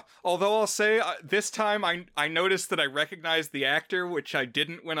 Yeah. Although I'll say this time I noticed that I recognized the actor, which I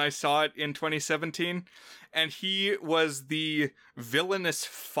didn't when I saw it in 2017. And he was the villainous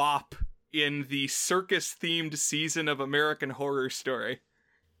fop in the circus-themed season of American Horror Story.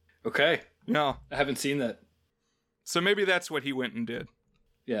 Okay. Yeah. I haven't seen that. So maybe that's what he went and did.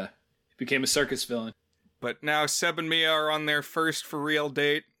 Yeah. He became a circus villain. But now Seb and Mia are on their first for real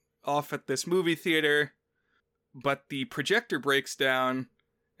date off at this movie theater, but the projector breaks down,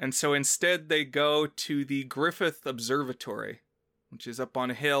 and so instead they go to the Griffith Observatory, which is up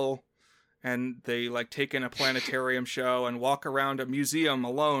on a hill, and they take in a planetarium show and walk around a museum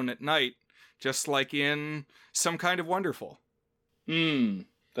alone at night, just like in Some Kind of Wonderful.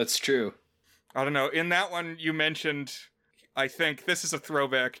 That's true. I don't know. In that one, you mentioned, I think this is a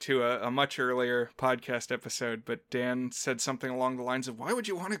throwback to a much earlier podcast episode, but Dan said something along the lines of, why would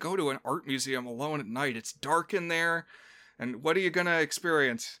you want to go to an art museum alone at night? It's dark in there, and what are you going to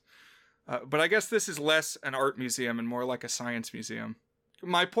experience? But I guess this is less an art museum and more like a science museum.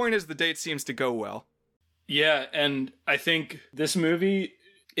 My point is the date seems to go well. Yeah, and I think this movie,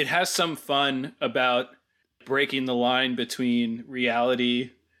 it has some fun about breaking the line between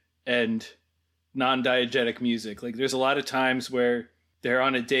reality and non-diegetic music. There's a lot of times where they're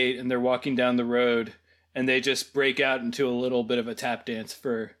on a date and they're walking down the road and they just break out into a little bit of a tap dance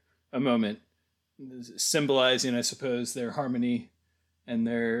for a moment, symbolizing, I suppose, their harmony and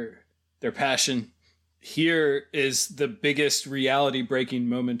their passion. Here is the biggest reality-breaking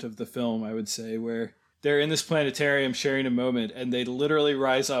moment of the film, I would say, where they're in this planetarium sharing a moment and they literally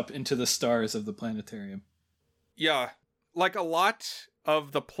rise up into the stars of the planetarium. Yeah, a lot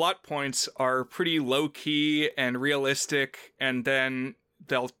of the plot points are pretty low-key and realistic, and then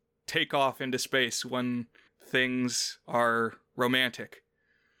they'll take off into space when things are romantic.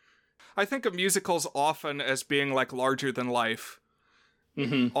 I think of musicals often as being larger than life,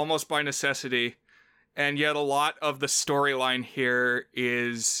 almost by necessity, and yet a lot of the storyline here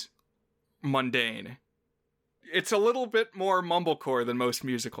is mundane. It's a little bit more mumblecore than most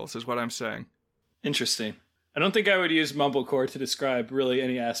musicals, is what I'm saying. Interesting. I don't think I would use mumblecore to describe really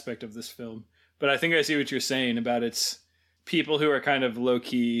any aspect of this film, but I think I see what you're saying about its people who are kind of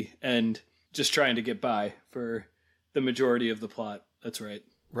low-key and just trying to get by for the majority of the plot. That's right.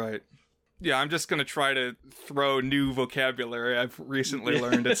 Right. Yeah, I'm just going to try to throw new vocabulary I've recently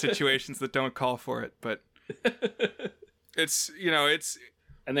learned at situations that don't call for it, but it's.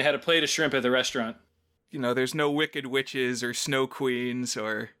 And they had a plate of shrimp at the restaurant. There's no wicked witches or snow queens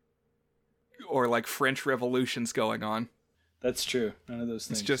or French revolutions going on. That's true. None of those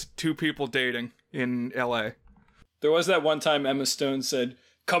things. It's just two people dating in LA. There was that one time Emma Stone said,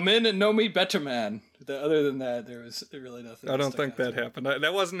 "Come in and know me better, man." Other than that, there was really nothing. I don't think that happened.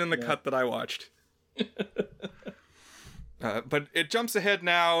 That wasn't in the cut that I watched. But it jumps ahead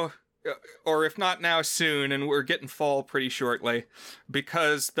now, or if not now, soon, and we're getting fall pretty shortly,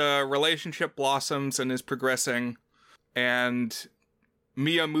 because the relationship blossoms and is progressing, and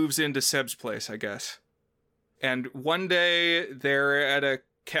Mia moves into Seb's place, I guess. And one day they're at a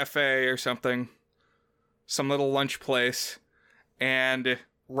cafe or something, some little lunch place, and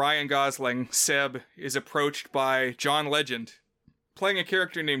Ryan Gosling, Seb, is approached by John Legend, playing a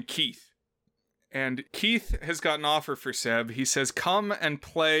character named Keith. And Keith has got an offer for Seb. He says, come and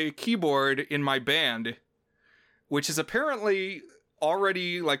play keyboard in my band, which is apparently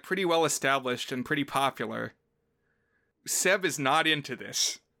already pretty well established and pretty popular. Seb is not into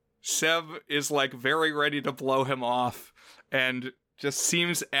this. Seb is very ready to blow him off and just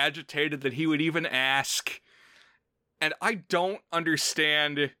seems agitated that he would even ask. And I don't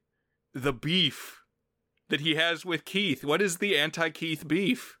understand the beef that he has with Keith. What is the anti-Keith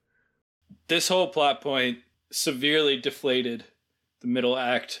beef? This whole plot point severely deflated the middle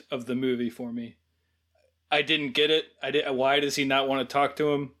act of the movie for me. I didn't get it. Why does he not want to talk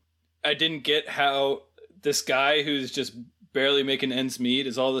to him? I didn't get how this guy who's just barely making ends meet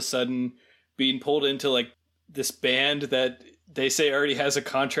is all of a sudden being pulled into this band that they say already has a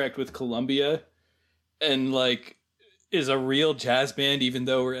contract with Columbia and is a real jazz band, even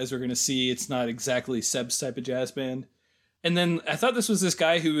though, as we're going to see, it's not exactly Seb's type of jazz band. And then I thought this was this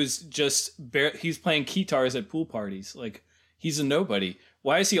guy who was just he's playing guitars at pool parties. He's a nobody.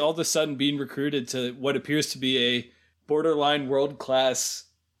 Why is he all of a sudden being recruited to what appears to be a borderline world-class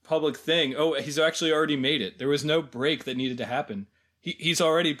public thing? Oh, he's actually already made it. There was no break that needed to happen. He's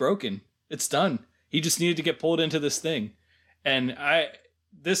already broken. It's done. He just needed to get pulled into this thing. And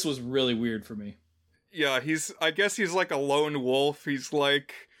this was really weird for me. Yeah, I guess he's like a lone wolf. He's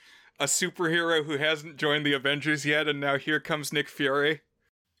like a superhero who hasn't joined the Avengers yet, and now here comes Nick Fury.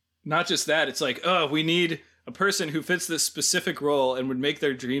 Not just that, it's we need a person who fits this specific role and would make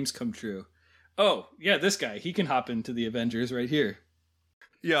their dreams come true. Oh, yeah, this guy, he can hop into the Avengers right here.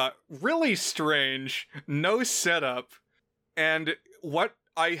 Yeah, really strange, no setup, and what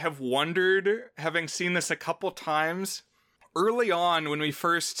I have wondered, having seen this a couple times, early on when we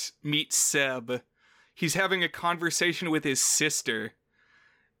first meet Seb, he's having a conversation with his sister,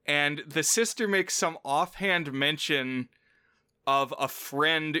 And the sister makes some offhand mention of a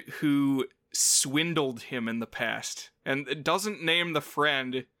friend who swindled him in the past. And it doesn't name the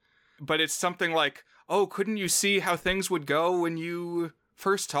friend, but it's something like, oh, couldn't you see how things would go when you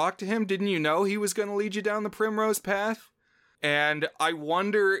first talked to him? Didn't you know he was going to lead you down the primrose path? And I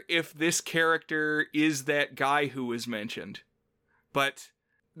wonder if this character is that guy who was mentioned. But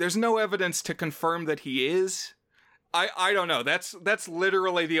there's no evidence to confirm that he is. I don't know. That's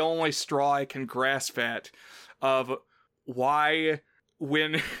literally the only straw I can grasp at of why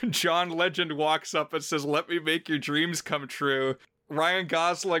when John Legend walks up and says, "Let me make your dreams come true," Ryan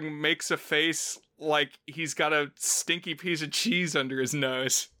Gosling makes a face like he's got a stinky piece of cheese under his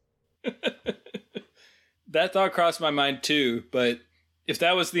nose. That thought crossed my mind too, but if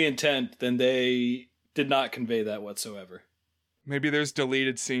that was the intent, then they did not convey that whatsoever. Maybe there's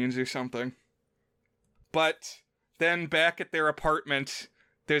deleted scenes or something. But then back at their apartment,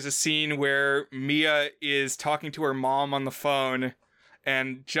 there's a scene where Mia is talking to her mom on the phone,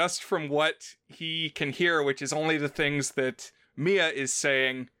 and just from what he can hear, which is only the things that Mia is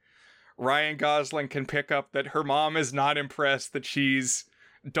saying, Ryan Gosling can pick up that her mom is not impressed that she's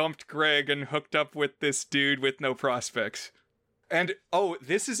dumped Greg and hooked up with this dude with no prospects. And, oh,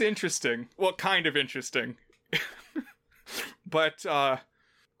 this is interesting. Well, kind of interesting. But,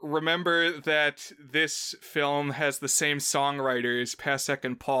 remember that this film has the same songwriters, Pasek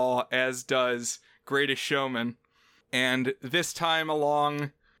and Paul, as does Greatest Showman. And this time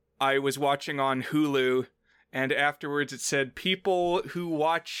along, I was watching on Hulu, and afterwards it said people who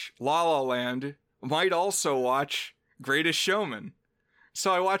watch La La Land might also watch Greatest Showman.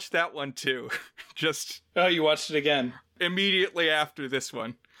 So I watched that one too. Just... Oh, you watched it again? Immediately after this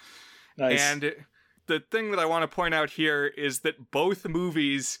one. Nice. And the thing that I want to point out here is that both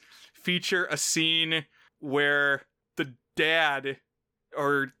movies feature a scene where the dad,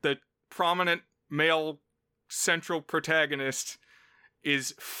 or the prominent male central protagonist,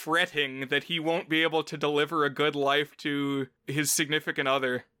 is fretting that he won't be able to deliver a good life to his significant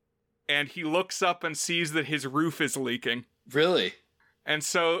other. And he looks up and sees that his roof is leaking. Really? And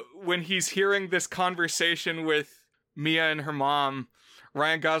so when he's hearing this conversation with Mia and her mom,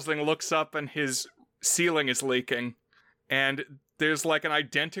 Ryan Gosling looks up and his ceiling is leaking. And there's like an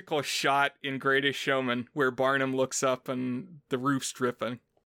identical shot in Greatest Showman where Barnum looks up and the roof's dripping.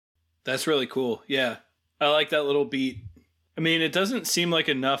 That's really cool. Yeah. I like that little beat. I mean, it doesn't seem like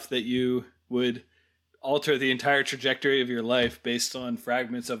enough that you would alter the entire trajectory of your life based on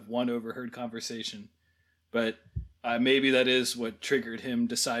fragments of one overheard conversation. But maybe that is what triggered him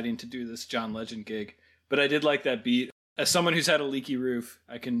deciding to do this John Legend gig. But I did like that beat. As someone who's had a leaky roof,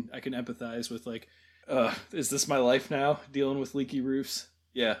 I can empathize with like, is this my life now, dealing with leaky roofs?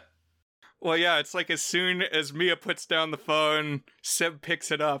 Yeah. Well, yeah, it's like as soon as Mia puts down the phone, Seb picks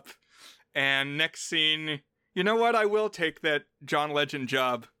it up. And next scene, you know what? I will take that John Legend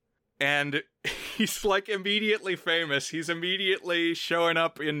job. And he's like immediately famous. He's immediately showing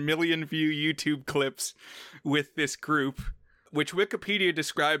up in million-view YouTube clips with this group, which Wikipedia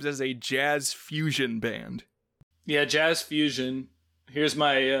describes as a jazz fusion band. Yeah, jazz fusion. Here's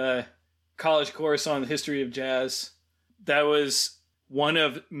my college course on the history of jazz. That was one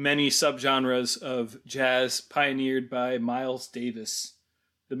of many subgenres of jazz pioneered by Miles Davis.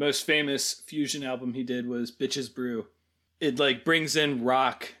 The most famous fusion album he did was Bitches Brew. It like brings in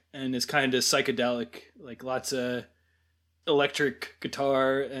rock and is kind of psychedelic, like lots of electric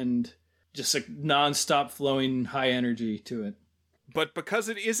guitar and just like non-stop flowing high energy to it. But because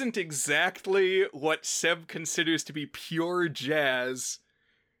it isn't exactly what Seb considers to be pure jazz,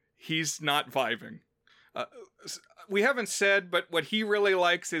 he's not vibing. We haven't said, but what he really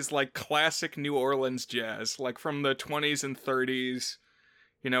likes is like classic New Orleans jazz, like from the 20s and 30s.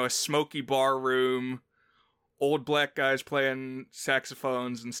 You know, a smoky bar room, old black guys playing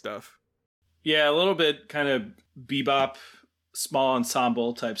saxophones and stuff. Yeah, a little bit kind of bebop, small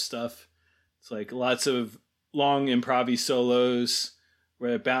ensemble type stuff. It's like lots of long improv solos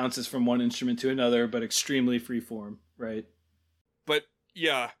where it bounces from one instrument to another, but extremely freeform, right? But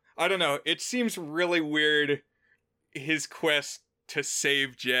yeah, I don't know. It seems really weird, his quest to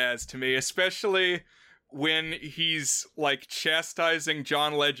save jazz to me, especially when he's like chastising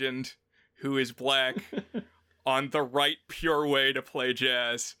John Legend, who is black, on the right pure way to play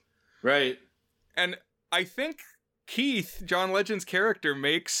jazz. Right. And I think Keith, John Legend's character,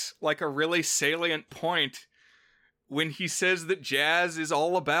 makes like a really salient point when he says that jazz is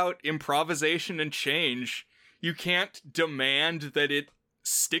all about improvisation and change. You can't demand that it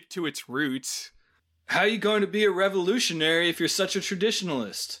stick to its roots. How are you going to be a revolutionary if you're such a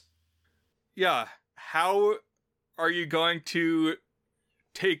traditionalist? Yeah. How are you going to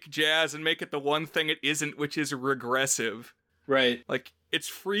take jazz and make it the one thing it isn't, which is regressive. Right. Like, it's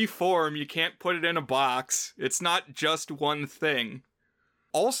free form, you can't put it in a box. It's not just one thing.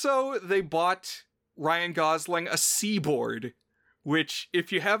 Also, they bought Ryan Gosling a keyboard, which,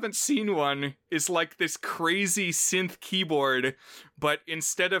 if you haven't seen one, is like this crazy synth keyboard, but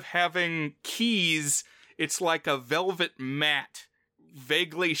instead of having keys, it's like a velvet mat,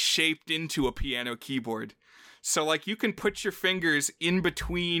 vaguely shaped into a piano keyboard. So, like, you can put your fingers in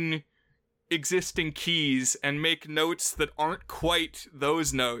between existing keys and make notes that aren't quite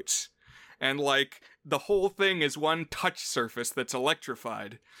those notes. And, like, the whole thing is one touch surface that's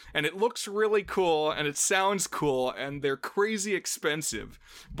electrified. And it looks really cool, and it sounds cool, and they're crazy expensive.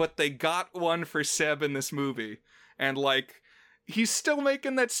 But they got one for Seb in this movie. And, like, he's still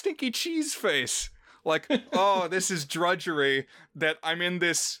making that stinky cheese face. Like, oh, this is drudgery that I'm in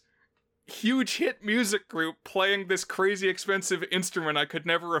this huge hit music group playing this crazy expensive instrument I could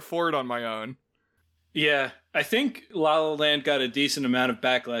never afford on my own. Yeah, I think La La Land got a decent amount of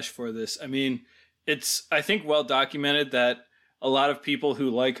backlash for this. I mean, it's, I think, well documented that a lot of people who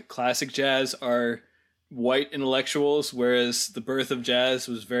like classic jazz are white intellectuals, whereas the birth of jazz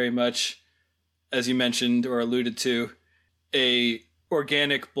was very much, as you mentioned or alluded to, a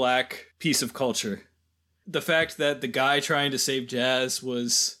organic black piece of culture. The fact that the guy trying to save jazz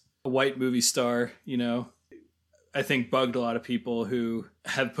was a white movie star, you know, I think bugged a lot of people who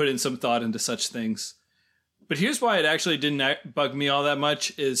have put in some thought into such things. But here's why it actually didn't bug me all that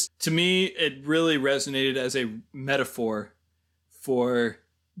much is, to me, it really resonated as a metaphor for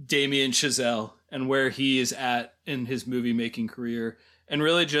Damien Chazelle and where he is at in his movie-making career, and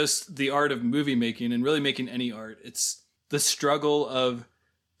really just the art of movie making and really making any art. It's the struggle of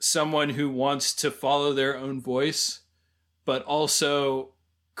someone who wants to follow their own voice, but also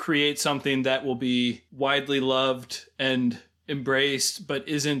create something that will be widely loved and embraced, but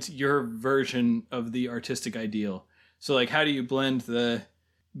isn't your version of the artistic ideal. So, like, how do you blend the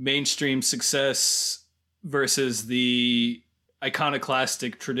mainstream success versus the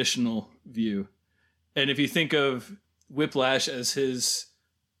iconoclastic traditional view? And if you think of Whiplash as his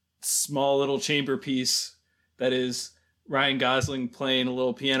small little chamber piece that is Ryan Gosling playing a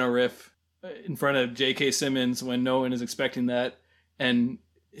little piano riff in front of J.K. Simmons when no one is expecting that, and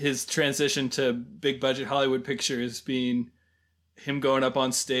his transition to big budget Hollywood pictures being him going up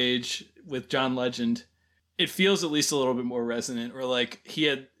on stage with John Legend, it feels at least a little bit more resonant, or like he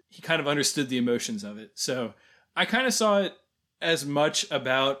kind of understood the emotions of it. So I kind of saw it as much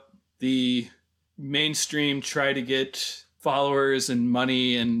about the mainstream try to get followers and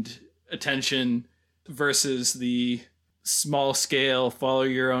money and attention versus the small scale follow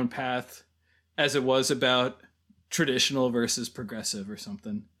your own path as it was about traditional versus progressive or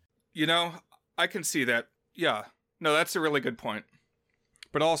something. You know, I can see that. Yeah. No, that's a really good point.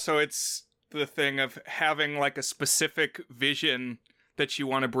 But also it's the thing of having like a specific vision that you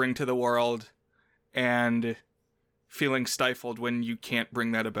want to bring to the world and feeling stifled when you can't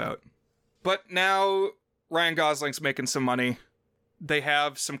bring that about. But now Ryan Gosling's making some money. They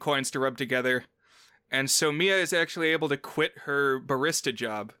have some coins to rub together. And so Mia is actually able to quit her barista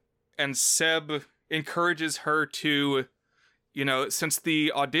job. And Seb encourages her to, you know, since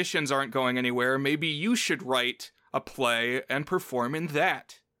the auditions aren't going anywhere, maybe you should write a play and perform in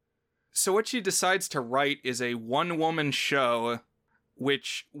that. So what she decides to write is a one-woman show,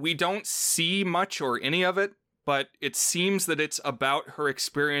 which we don't see much or any of it, but it seems that it's about her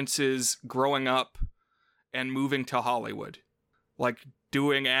experiences growing up and moving to Hollywood. Like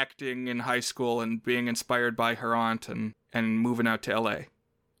doing acting in high school and being inspired by her aunt and moving out to LA.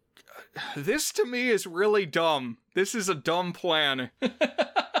 This to me is really dumb. This is a dumb plan.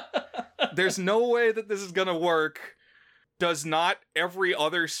 There's no way that this is gonna work. Does not every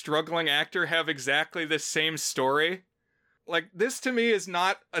other struggling actor have exactly the same story? Like, this to me is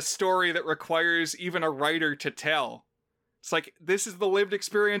not a story that requires even a writer to tell. It's like, this is the lived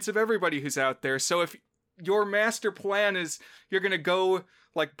experience of everybody who's out there. So if your master plan is you're gonna go,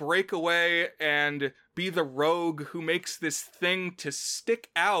 like, break away and be the rogue who makes this thing to stick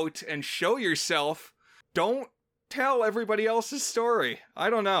out and show yourself, don't tell everybody else's story. I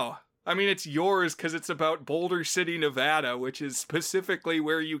don't know. I mean, it's yours because it's about Boulder City, Nevada, which is specifically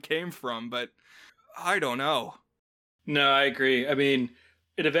where you came from, but I don't know. No, I agree. I mean,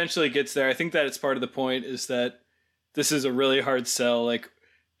 it eventually gets there. I think that it's part of the point is that this is a really hard sell. Like,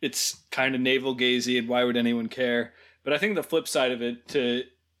 it's kind of navel-gazy, and why would anyone care? But I think the flip side of it, to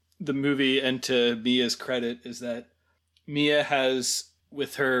the movie and to Mia's credit, is that Mia has,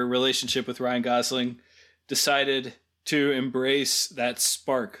 with her relationship with Ryan Gosling, decided to embrace that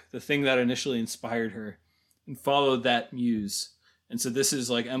spark, the thing that initially inspired her, and followed that muse. And so this is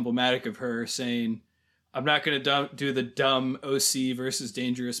like emblematic of her saying, I'm not going to do the dumb OC versus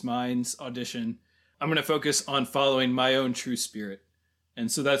Dangerous Minds audition. I'm going to focus on following my own true spirit. And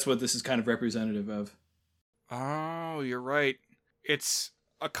so that's what this is kind of representative of. Oh, you're right. It's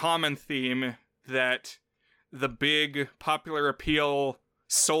a common theme that the big popular appeal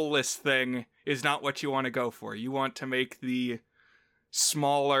soulless thing is not what you want to go for. You want to make the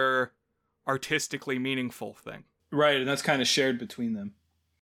smaller, artistically meaningful thing. Right, and that's kind of shared between them.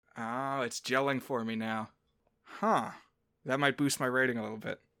 Oh, it's gelling for me now. Huh. That might boost my rating a little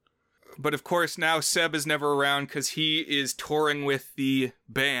bit. But of course, now Seb is never around because he is touring with the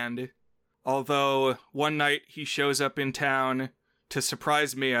band. Although, one night he shows up in town to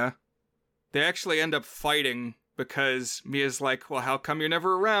surprise Mia. They actually end up fighting because Mia's like, well, how come you're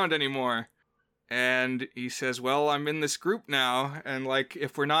never around anymore? And he says, well, I'm in this group now, and like,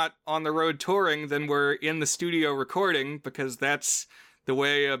 if we're not on the road touring, then we're in the studio recording, because that's the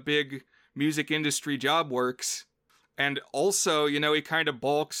way a big music industry job works. And also, you know, he kind of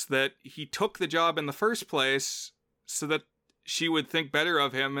balks that he took the job in the first place so that she would think better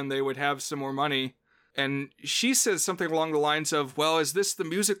of him and they would have some more money. And she says something along the lines of, well, is this the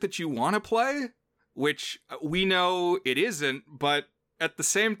music that you want to play? Which we know it isn't, but at the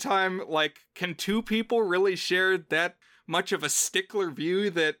same time, like, can two people really share that much of a stickler view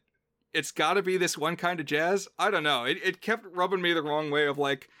that it's gotta be this one kind of jazz? I don't know. It kept rubbing me the wrong way of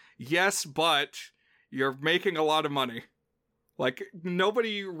like, yes, but you're making a lot of money. Like,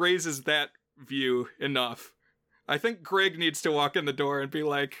 nobody raises that view enough. I think Greg needs to walk in the door and be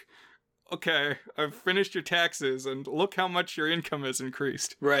like, okay, I've finished your taxes and look how much your income has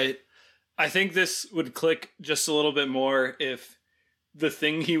increased. Right. I think this would click just a little bit more if the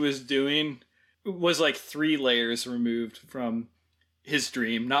thing he was doing was like 3 layers removed from his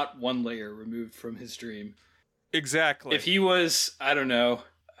dream, not 1 layer removed from his dream. Exactly. If he was, I don't know,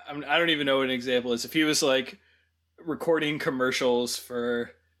 I don't even know what an example is. If he was like recording commercials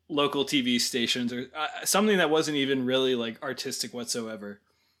for local TV stations or something that wasn't even really like artistic whatsoever,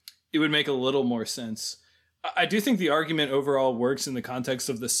 it would make a little more sense. I do think the argument overall works in the context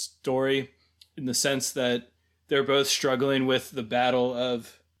of the story, in the sense that they're both struggling with the battle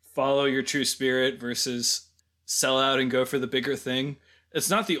of follow your true spirit versus sell out and go for the bigger thing. It's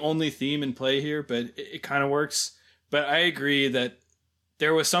not the only theme in play here, but it kind of works. But I agree that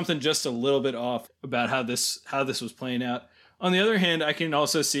there was something just a little bit off about how this was playing out. On the other hand, I can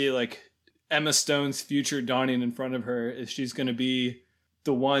also see like Emma Stone's future dawning in front of her if she's going to be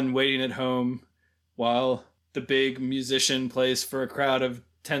the one waiting at home while the big musician plays for a crowd of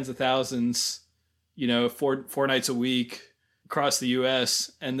tens of thousands, you know, four nights a week across the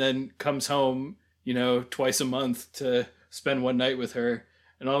US, and then comes home, you know, twice a month to spend one night with her.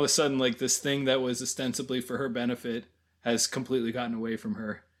 And all of a sudden, like, this thing that was ostensibly for her benefit has completely gotten away from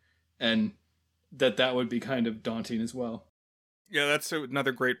her. And that would be kind of daunting as well. Yeah, that's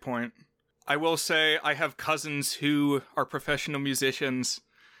another great point. I will say I have cousins who are professional musicians,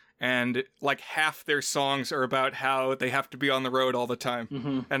 and like half their songs are about how they have to be on the road all the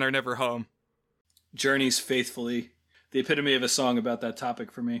time and are never home. Journey's Faithfully, the epitome of a song about that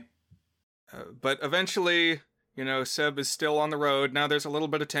topic for me. But eventually, you know, Seb is still on the road. Now there's a little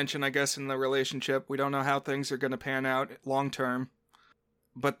bit of tension, I guess, in the relationship. We don't know how things are going to pan out long term.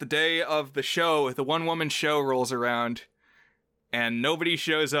 But the day of the show, the one-woman show rolls around, and nobody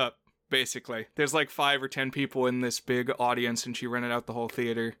shows up, basically. There's like 5 or 10 people in this big audience, and she rented out the whole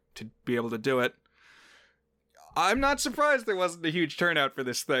theater to be able to do it. I'm not surprised there wasn't a huge turnout for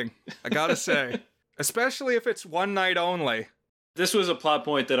this thing, I gotta say. Especially if it's one night only. This was a plot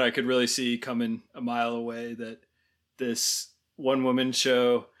point that I could really see coming a mile away, that this one-woman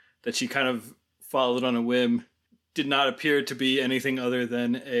show that she kind of followed on a whim did not appear to be anything other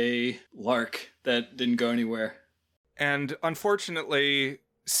than a lark that didn't go anywhere. And unfortunately,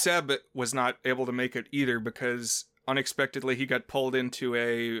 Seb was not able to make it either because unexpectedly he got pulled into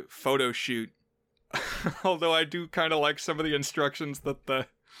a photo shoot. Although I do kind of like some of the instructions that the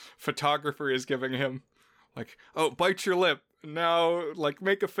photographer is giving him. Like, oh, bite your lip. Now, like,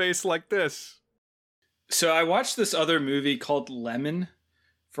 make a face like this. So I watched this other movie called Lemon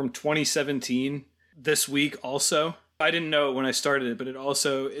from 2017 this week also. I didn't know it when I started it, but it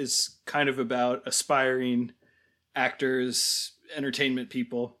also is kind of about aspiring actors, entertainment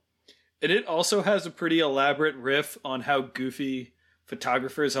people. And it also has a pretty elaborate riff on how goofy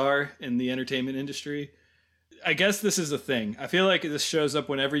photographers are in the entertainment industry. I guess this is the thing. I feel like this shows up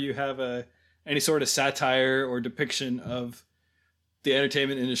whenever you have any sort of satire or depiction of the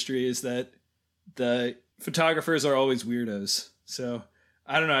entertainment industry, is that the photographers are always weirdos. So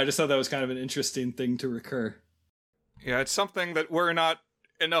I don't know. I just thought that was kind of an interesting thing to recur. Yeah, it's something that we're not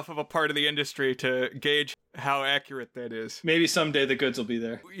enough of a part of the industry to gauge how accurate that is. Maybe someday the goods will be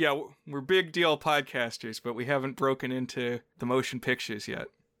there. Yeah, we're big deal podcasters, but we haven't broken into the motion pictures yet.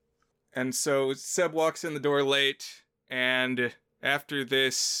 And so Seb walks in the door late, and after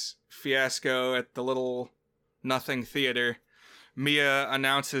this fiasco at the little nothing theater, Mia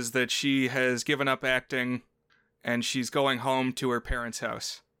announces that she has given up acting and she's going home to her parents'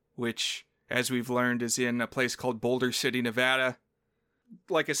 house, which, as we've learned, is in a place called Boulder City, Nevada.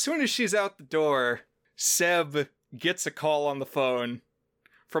 Like, as soon as she's out the door, Seb gets a call on the phone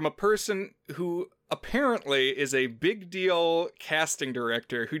from a person who apparently is a big deal casting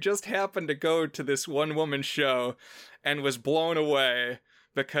director who just happened to go to this one-woman show and was blown away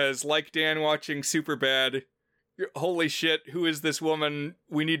because, like Dan watching Superbad, holy shit, who is this woman?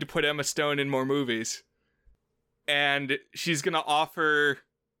 We need to put Emma Stone in more movies. And she's gonna offer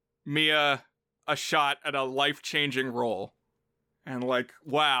Mia a shot at a life-changing role. And like,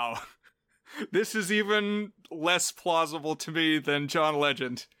 wow, this is even less plausible to me than John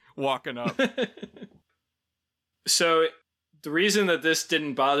Legend walking up. So the reason that this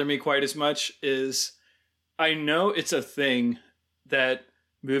didn't bother me quite as much is I know it's a thing that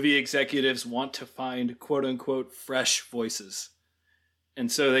movie executives want to find quote-unquote fresh voices.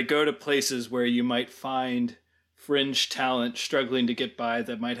 And so they go to places where you might find fringe talent struggling to get by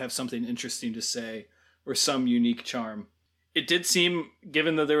that might have something interesting to say or some unique charm. It did seem,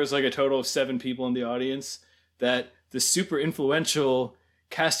 given that there was like a total of 7 people in the audience, that the super influential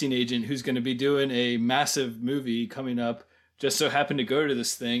casting agent who's going to be doing a massive movie coming up just so happened to go to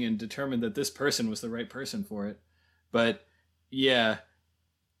this thing and determined that this person was the right person for it. But yeah,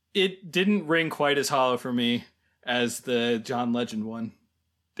 it didn't ring quite as hollow for me as the John Legend one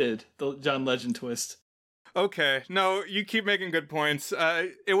did, the John Legend twist. Okay, no, you keep making good points.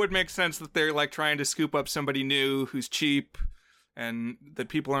 It would make sense that they're like trying to scoop up somebody new who's cheap and that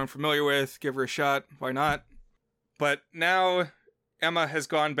people aren't familiar with, give her a shot, why not? But now Emma has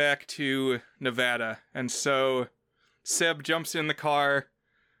gone back to Nevada, and so Seb jumps in the car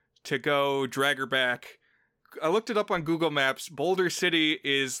to go drag her back. I looked it up on Google Maps. Boulder City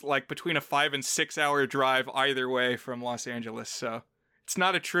is like between a 5 and 6 hour drive either way from Los Angeles, so it's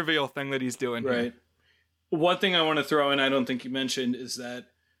not a trivial thing that he's doing right here. One thing I want to throw in, I don't think you mentioned, is that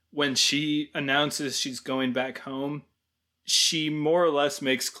when she announces she's going back home, she more or less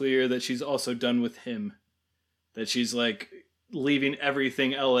makes clear that she's also done with him. That she's like leaving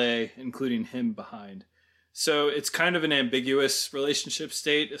everything LA, including him, behind. So it's kind of an ambiguous relationship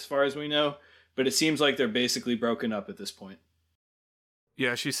state as far as we know, but it seems like they're basically broken up at this point.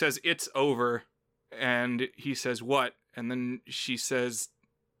 Yeah, she says, it's over, and he says, what? And then she says,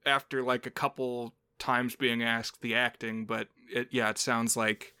 after like a couple times being asked, the acting, but it sounds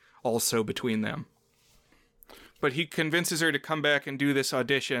like also between them. But he convinces her to come back and do this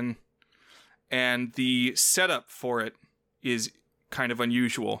audition, and the setup for it is kind of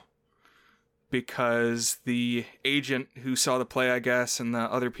unusual because the agent who saw the play, I guess, and the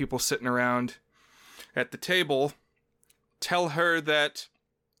other people sitting around at the table tell her that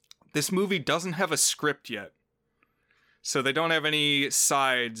this movie doesn't have a script yet. So they don't have any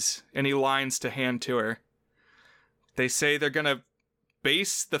sides, any lines to hand to her. They say they're going to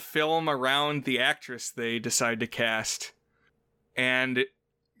base the film around the actress they decide to cast. And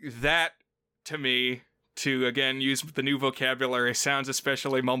that, to me, to again use the new vocabulary, sounds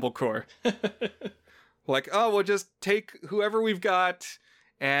especially mumblecore. Like, oh, we'll just take whoever we've got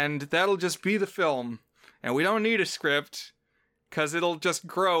and that'll just be the film. And we don't need a script because it'll just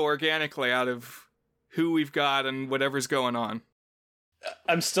grow organically out of who we've got and whatever's going on.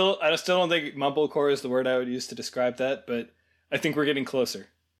 I still don't think mumblecore is the word I would use to describe that, but I think we're getting closer.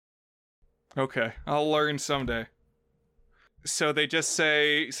 Okay, I'll learn someday. So they just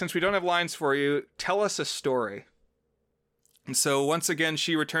say, since we don't have lines for you, tell us a story. And so once again,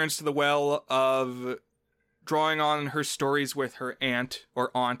 she returns to the well of drawing on her stories with her aunt,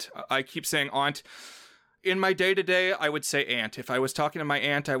 or aunt. I keep saying aunt. In my day-to-day, I would say aunt. If I was talking to my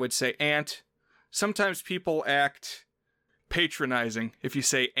aunt, I would say aunt. Sometimes people act patronizing if you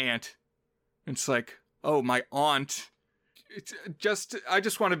say aunt. It's like, oh, my aunt. I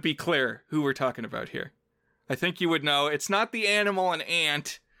just want to be clear who we're talking about here. I think you would know. It's not the animal and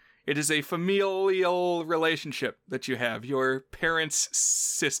aunt. It is a familial relationship that you have. Your parents'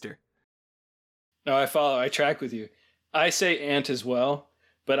 sister. No, I follow. I track with you. I say aunt as well,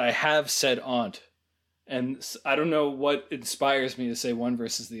 but I have said aunt. And I don't know what inspires me to say one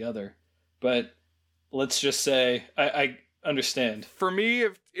versus the other. But let's just say I understand. For me,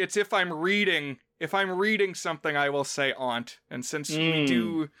 if I'm reading if I'm reading something, I will say aunt. And since we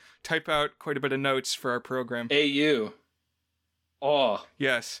do type out quite a bit of notes for our program. AU. Oh.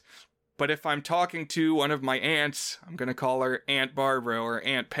 Yes. But if I'm talking to one of my aunts, I'm going to call her Aunt Barbara or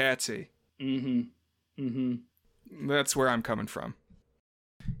Aunt Patsy. That's where I'm coming from.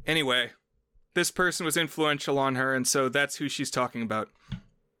 Anyway, this person was influential on her, and so that's who she's talking about.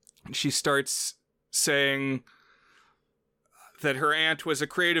 She starts saying that her aunt was a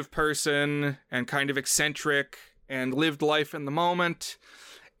creative person and kind of eccentric and lived life in the moment,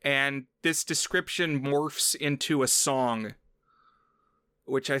 and this description morphs into a song,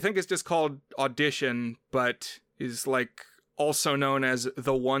 which I think is just called Audition, but is like also known as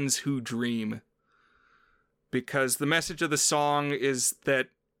The Ones Who Dream. Because the message of the song is that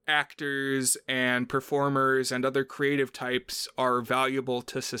actors and performers and other creative types are valuable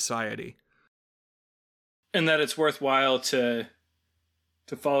to society. And that it's worthwhile to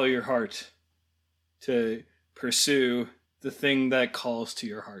follow your heart, to pursue the thing that calls to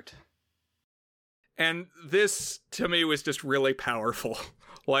your heart. And this, to me, was just really powerful.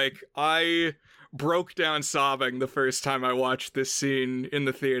 Like, I broke down sobbing the first time I watched this scene in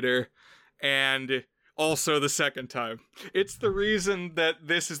the theater, and also the second time. It's the reason that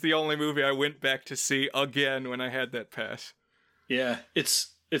this is the only movie I went back to see again when I had that pass. Yeah, it's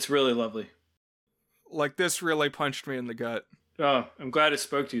really lovely. Like, this really punched me in the gut. Oh, I'm glad it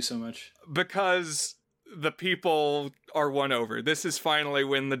spoke to you so much. Because the people are won over. This is finally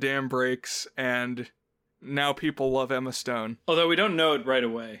when the dam breaks, and now people love Emma Stone. Although we don't know it right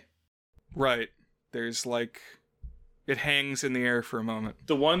away. Right. There's like, it hangs in the air for a moment.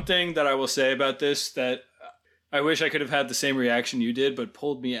 The one thing that I will say about this that I wish I could have had the same reaction you did, but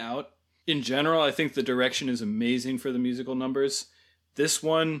pulled me out. In general, I think the direction is amazing for the musical numbers. This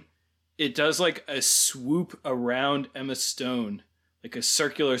one, it does like a swoop around Emma Stone, like a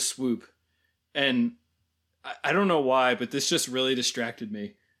circular swoop. And I don't know why, but this just really distracted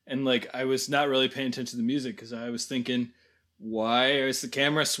me. And like, I was not really paying attention to the music because I was thinking, why is the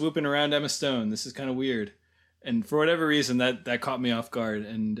camera swooping around Emma Stone? This is kind of weird. And for whatever reason, that caught me off guard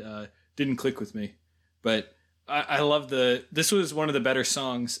and didn't click with me. But I love this was one of the better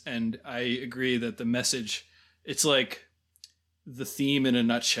songs. And I agree that the message, it's like the theme in a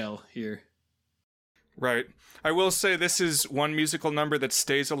nutshell here. Right. I will say this is one musical number that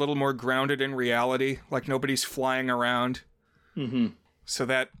stays a little more grounded in reality, like nobody's flying around. So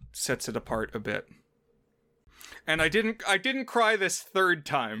that sets it apart a bit. And I didn't cry this third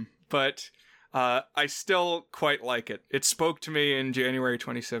time, but I still quite like it. It spoke to me in January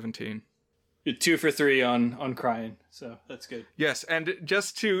 2017. You're 2 for 3 on crying, so that's good. Yes, and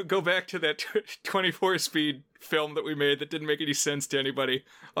just to go back to that 24-speed film that we made that didn't make any sense to anybody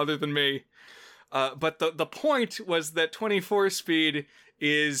other than me. But the point was that 24-speed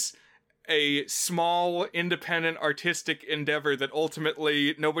is a small, independent, artistic endeavor that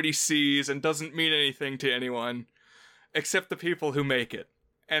ultimately nobody sees and doesn't mean anything to anyone, except the people who make it.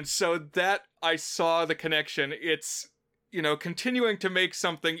 And so that I saw the connection. It's, continuing to make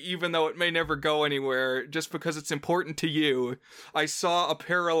something even though it may never go anywhere just because it's important to you. I saw a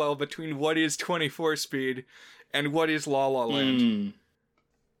parallel between what is 24-speed and what is La La Land.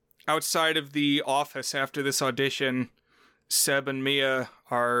 Outside of the office after this audition, Seb and Mia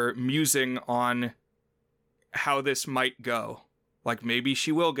are musing on how this might go. Like, maybe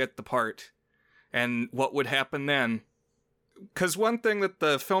she will get the part. And what would happen then? Because one thing that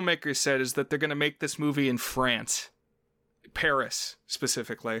the filmmakers said is that they're going to make this movie in France. Paris,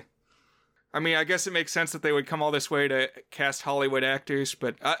 specifically. I mean, I guess it makes sense that they would come all this way to cast Hollywood actors,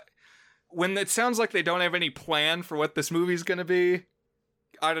 but when it sounds like they don't have any plan for what this movie's going to be,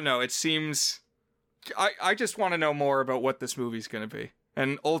 I don't know, it seems... I just want to know more about what this movie's going to be.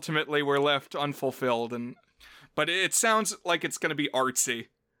 And ultimately, we're left unfulfilled. But it sounds like it's going to be artsy.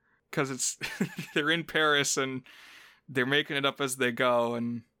 Because it's they're in Paris and they're making it up as they go.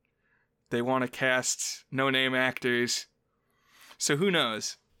 And they want to cast no-name actors. So who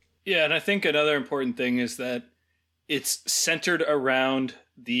knows? Yeah, and I think another important thing is that it's centered around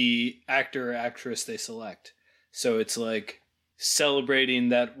the actor or actress they select. So it's like celebrating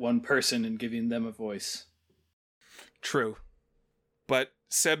that one person and giving them a voice. True. But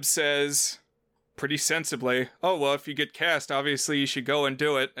Seb says, pretty sensibly, oh, well, if you get cast, obviously you should go and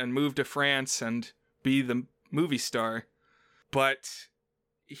do it and move to France and be the movie star. But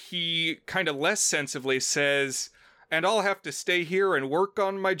he kind of less sensibly says, and I'll have to stay here and work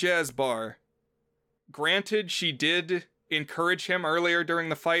on my jazz bar. Granted, she did encourage him earlier during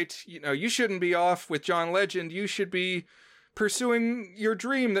the fight. You shouldn't be off with John Legend. You should be pursuing your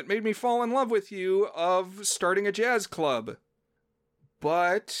dream that made me fall in love with you of starting a jazz club.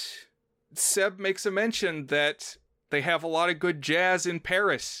 But Seb makes a mention that they have a lot of good jazz in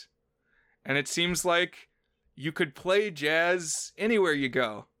Paris. And it seems like you could play jazz anywhere you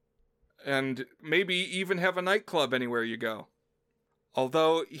go. And maybe even have a nightclub anywhere you go.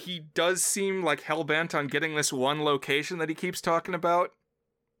 Although he does seem like hell-bent on getting this one location that he keeps talking about.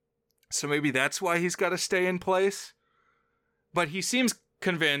 So maybe that's why he's got to stay in place. But he seems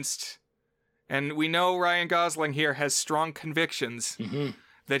convinced, and we know Ryan Gosling here has strong convictions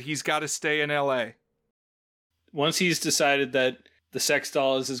that he's got to stay in LA. Once he's decided that the sex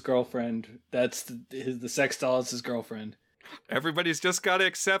doll is his girlfriend, the sex doll is his girlfriend. Everybody's just got to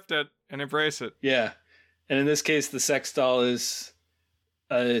accept it and embrace it. Yeah. And in this case, the sex doll is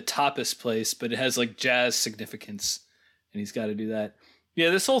a tapas place, but it has like jazz significance, and he's got to do that. Yeah,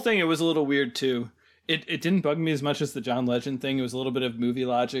 this whole thing, it was a little weird too. It didn't bug me as much as the John Legend thing. It was a little bit of movie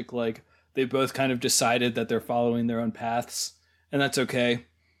logic, like they both kind of decided that they're following their own paths, and that's okay.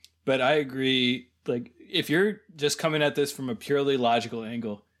 But I agree, like, if you're just coming at this from a purely logical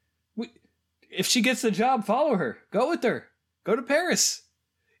angle, if she gets the job, follow her. Go with her. Go to Paris.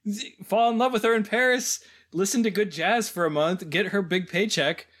 Fall in love with her in Paris. Listen to good jazz for a month. Get her big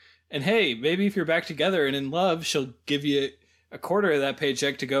paycheck. And hey, maybe if you're back together and in love, she'll give you a quarter of that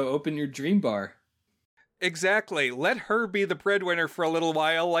paycheck to go open your dream bar. Exactly. Let her be the breadwinner for a little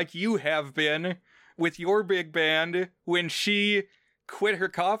while, like you have been with your big band when she quit her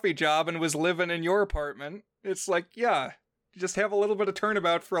coffee job and was living in your apartment. It's like, yeah, just have a little bit of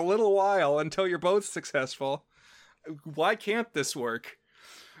turnabout for a little while until you're both successful. Why can't this work?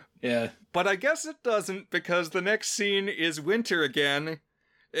 Yeah. But I guess it doesn't, because the next scene is winter again,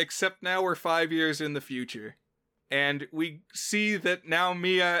 except now we're 5 years in the future. And we see that now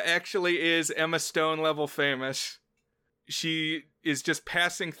Mia actually is Emma Stone level famous. She is just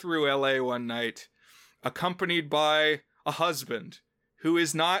passing through LA one night, accompanied by a husband who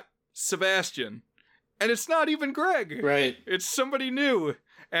is not Sebastian. And it's not even Greg. Right. It's somebody new.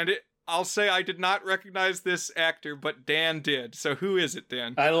 And I'll say I did not recognize this actor, but Dan did. So who is it,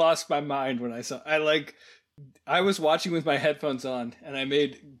 Dan? I lost my mind when I saw... I was watching with my headphones on, and I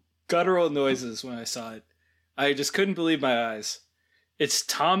made guttural noises when I saw it. I just couldn't believe my eyes. It's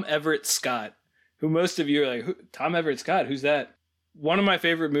Tom Everett Scott, who most of you are like, Tom Everett Scott, who's that? One of my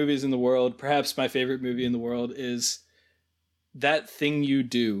favorite movies in the world, perhaps my favorite movie in the world, is That Thing You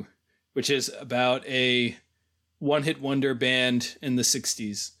Do, which is about a one-hit wonder band in the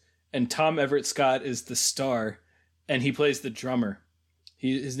 60s. And Tom Everett Scott is the star, and he plays the drummer.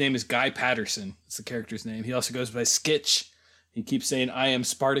 His name is Guy Patterson. It's the character's name. He also goes by Skitch. He keeps saying, I am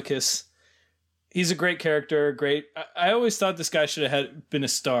Spartacus. He's a great character. Great. I always thought this guy should have been a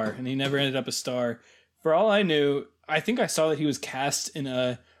star, and he never ended up a star. For all I knew, I think I saw that he was cast in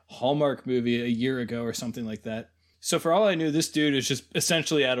a Hallmark movie a year ago or something like that. So for all I knew, this dude is just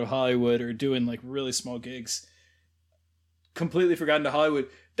essentially out of Hollywood or doing like really small gigs. Completely forgotten to Hollywood.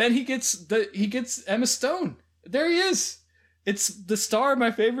 Then he gets Emma Stone. There he is. It's the star of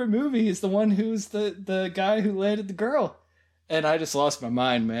my favorite movie. Is the one who's the guy who landed the girl. And I just lost my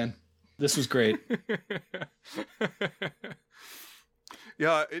mind, man. This was great.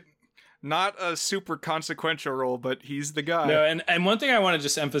 Yeah, not a super consequential role, but he's the guy. No, and one thing I want to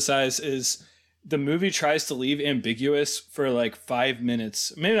just emphasize is the movie tries to leave ambiguous for like 5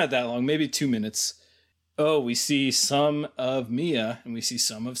 minutes. Maybe not that long, maybe 2 minutes. Oh, we see some of Mia and we see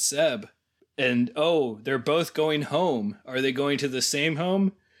some of Seb. And oh, they're both going home. Are they going to the same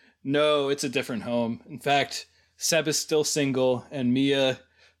home? No, it's a different home. In fact, Seb is still single and Mia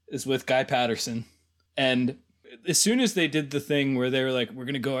is with Guy Patterson. And as soon as they did the thing where they were like, we're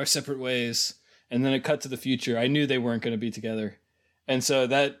going to go our separate ways, and then it cut to the future, I knew they weren't going to be together. And so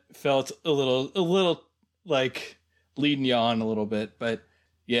that felt a little like leading you on a little bit. But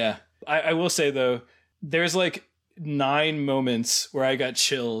yeah, I will say though, there's like 9 moments where I got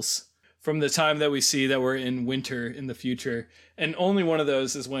chills from the time that we see that we're in winter in the future. And only one of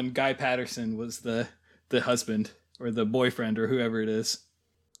those is when Guy Patterson was the husband or the boyfriend or whoever it is.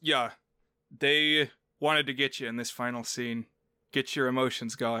 Yeah, they wanted to get you in this final scene, get your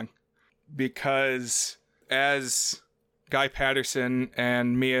emotions going. Because as Guy Patterson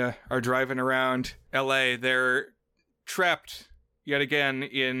and Mia are driving around LA, they're trapped yet again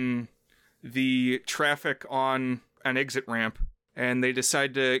in the traffic on an exit ramp. And they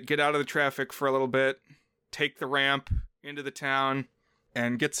decide to get out of the traffic for a little bit, take the ramp into the town,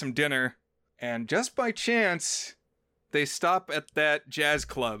 and get some dinner. And just by chance, they stop at that jazz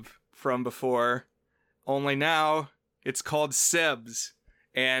club from before, only now it's called Seb's,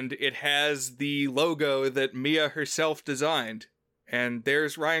 and it has the logo that Mia herself designed. And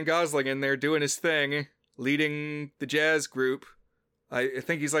there's Ryan Gosling in there doing his thing, leading the jazz group, I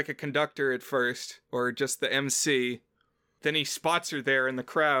think he's like a conductor at first, or just the MC. Then he spots her there in the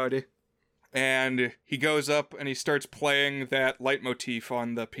crowd, and he goes up and he starts playing that leitmotif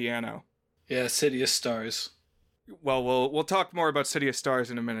on the piano. Yeah, City of Stars. Well, we'll talk more about City of Stars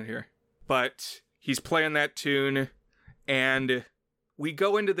in a minute here. But he's playing that tune, and we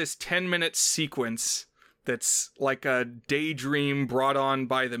go into this 10-minute sequence that's like a daydream brought on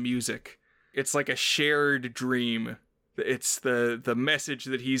by the music. It's like a shared dream. It's the message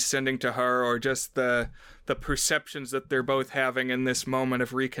that he's sending to her, or just the perceptions that they're both having in this moment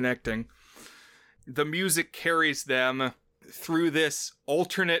of reconnecting. The music carries them through this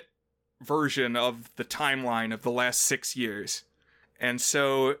alternate version of the timeline of the last 6 years. And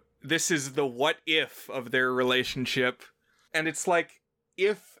so this is the what if of their relationship. And it's like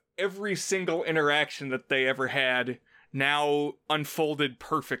if every single interaction that they ever had now unfolded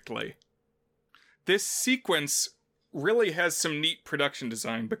perfectly. This sequence really has some neat production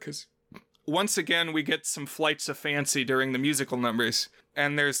design, because once again we get some flights of fancy during the musical numbers,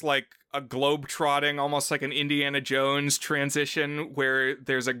 and there's like a globe-trotting, almost like an Indiana Jones transition, where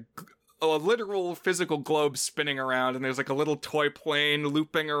there's a literal physical globe spinning around, and there's like a little toy plane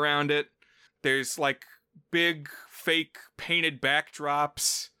looping around it. There's like big fake painted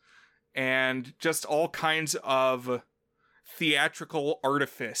backdrops and just all kinds of theatrical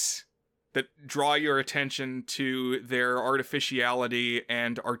artifice that draw your attention to their artificiality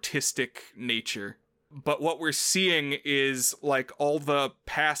and artistic nature. But what we're seeing is like all the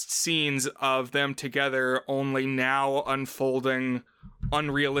past scenes of them together, only now unfolding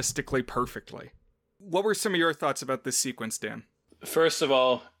unrealistically perfectly. What were some of your thoughts about this sequence, Dan? First of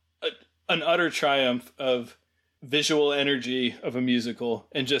all, an utter triumph of visual energy of a musical,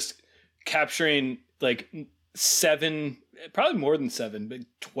 and just capturing like 7, probably more than 7, but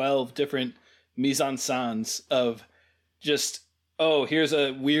 12 different mise-en-scènes of just, oh, here's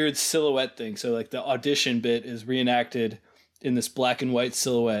a weird silhouette thing. So like the audition bit is reenacted in this black and white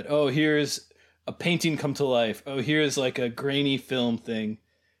silhouette. Oh, here's a painting come to life. Oh, here's like a grainy film thing.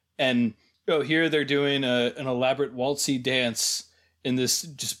 And oh, here they're doing an elaborate waltzy dance in this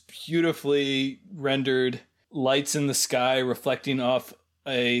just beautifully rendered lights in the sky reflecting off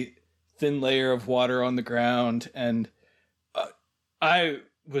a thin layer of water on the ground. And I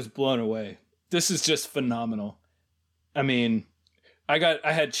was blown away. This is just phenomenal. I mean, I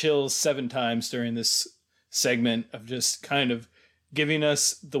had chills 7 times during this segment of just kind of giving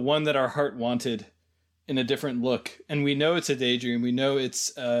us the one that our heart wanted in a different look. And we know it's a daydream. We know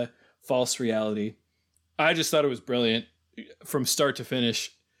it's a false reality. I just thought it was brilliant from start to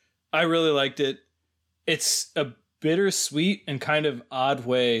finish. I really liked it. It's a bittersweet and kind of odd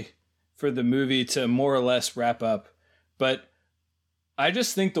way for the movie to more or less wrap up. But I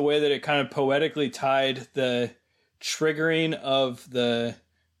just think the way that it kind of poetically tied the triggering of the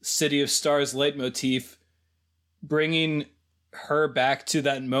City of Stars leitmotif, bringing her back to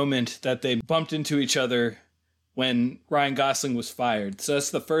that moment that they bumped into each other when Ryan Gosling was fired. So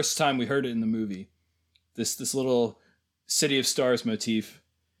that's the first time we heard it in the movie, this little City of Stars motif.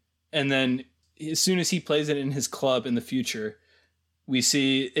 And then as soon as he plays it in his club in the future, we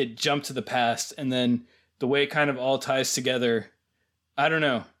see it jump to the past, and then the way it kind of all ties together. I don't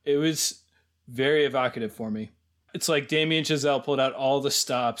know. It was very evocative for me. It's like Damien Chazelle pulled out all the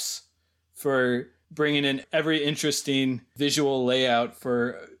stops for bringing in every interesting visual layout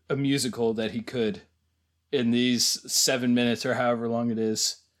for a musical that he could in these 7 minutes or however long it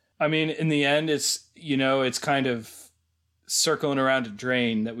is. I mean, in the end, it's, you know, it's kind of circling around a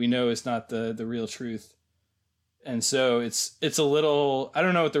drain that we know is not the real truth. And so it's a little, I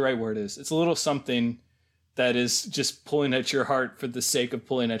don't know what the right word is. It's a little something that is just pulling at your heart for the sake of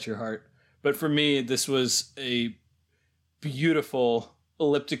pulling at your heart. But for me, this was a beautiful,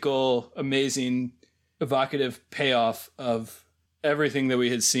 elliptical, amazing, evocative payoff of everything that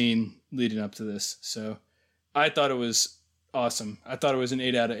we had seen leading up to this. So I thought it was awesome. I thought it was an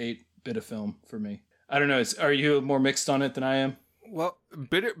 8 out of 8 bit of film for me. I don't know. Are you more mixed on it than I am? Well,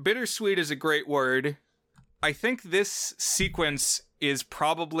 bittersweet is a great word. I think this sequence is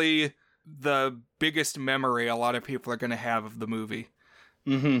probably the biggest memory a lot of people are going to have of the movie.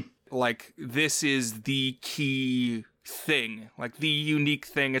 Mm-hmm. Like, this is the key thing. Like, the unique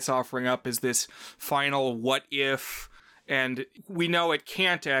thing it's offering up is this final what if, and we know it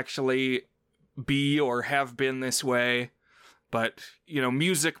can't actually be or have been this way, but, you know,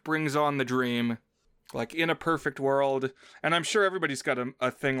 music brings on the dream. Like, in a perfect world, and I'm sure everybody's got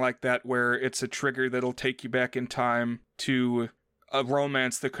a thing like that where it's a trigger that'll take you back in time to a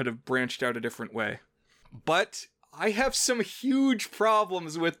romance that could have branched out a different way. But I have some huge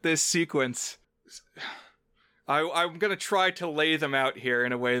problems with this sequence. I'm going to try to lay them out here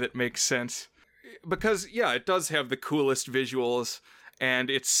in a way that makes sense. Because, yeah, it does have the coolest visuals, and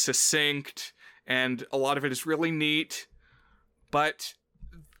it's succinct, and a lot of it is really neat. But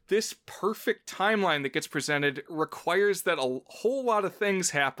this perfect timeline that gets presented requires that a whole lot of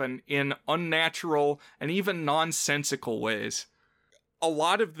things happen in unnatural and even nonsensical ways. A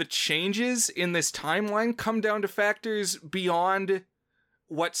lot of the changes in this timeline come down to factors beyond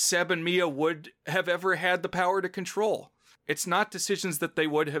what Seb and Mia would have ever had the power to control. It's not decisions that they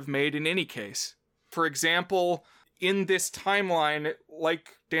would have made in any case. For example, in this timeline,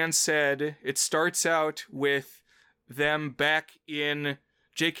 like Dan said, it starts out with them back in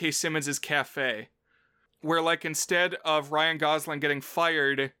J.K. Simmons' cafe, where, like, instead of Ryan Gosling getting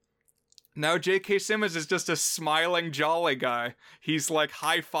fired, now J.K. Simmons is just a smiling, jolly guy. He's, like,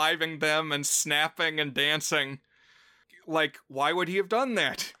 high-fiving them and snapping and dancing. Like, why would he have done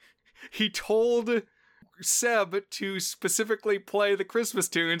that? He told Seb to specifically play the Christmas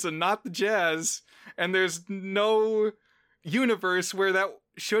tunes and not the jazz, and there's no universe where that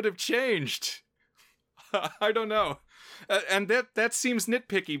should have changed. I don't know. And that seems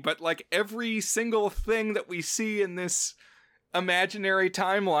nitpicky, but like every single thing that we see in this imaginary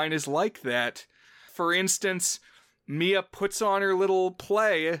timeline is like that. For instance, Mia puts on her little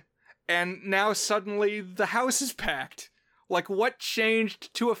play, and now suddenly the house is packed. Like, what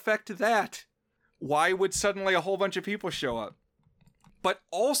changed to affect that? Why would suddenly a whole bunch of people show up? But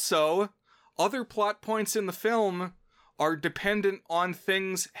also, other plot points in the film are dependent on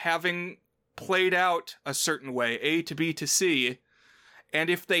things having played out a certain way, A to B to C. And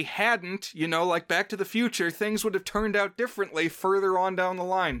if they hadn't, like Back to the Future, things would have turned out differently further on down the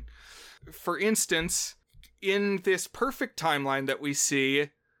line. For instance, in this perfect timeline that we see,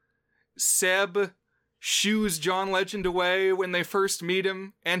 Seb shoos John Legend away when they first meet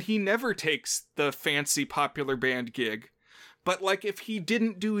him, and he never takes the fancy popular band gig. But, like, if he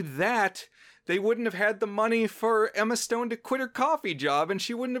didn't do that, they wouldn't have had the money for Emma Stone to quit her coffee job, and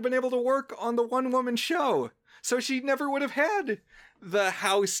she wouldn't have been able to work on the one-woman show. So she never would have had the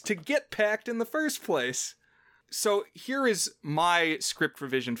house to get packed in the first place. So here is my script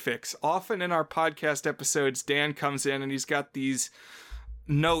revision fix. Often in our podcast episodes, Dan comes in and he's got these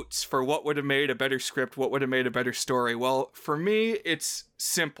notes for what would have made a better script, what would have made a better story. Well, for me, it's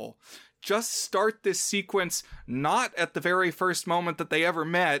simple. Just start this sequence not at the very first moment that they ever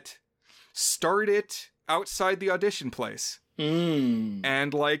met. Start it outside the audition place.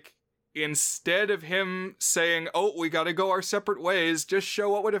 And, like, instead of him saying, oh, we gotta go our separate ways, just show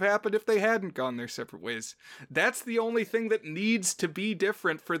what would have happened if they hadn't gone their separate ways. That's the only thing that needs to be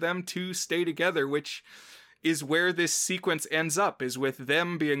different for them to stay together, which is where this sequence ends up, is with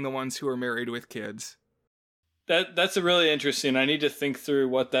them being the ones who are married with kids. That's a really interesting. I need to think through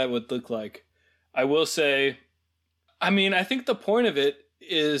what that would look like. I will say, I think the point of it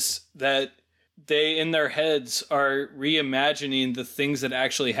is that they, in their heads, are reimagining the things that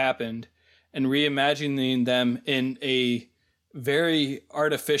actually happened and reimagining them in a very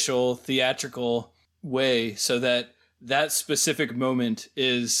artificial, theatrical way so that that specific moment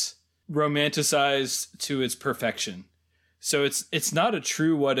is romanticized to its perfection. So it's not a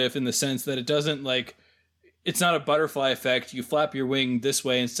true what if in the sense that it doesn't, like, it's not a butterfly effect. You flap your wing this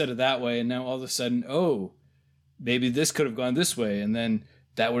way instead of that way, and now all of a sudden, oh, maybe this could have gone this way, and then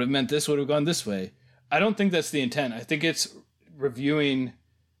that would have meant this would have gone this way. I don't think that's the intent. I think it's reviewing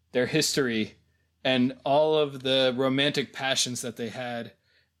their history and all of the romantic passions that they had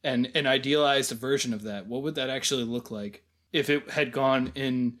and an idealized version of that. What would that actually look like if it had gone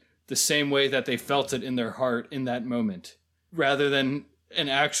in the same way that they felt it in their heart in that moment, rather than an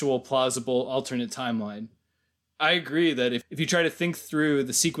actual plausible alternate timeline? I agree that if you try to think through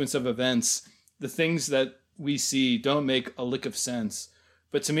the sequence of events, the things that we see don't make a lick of sense.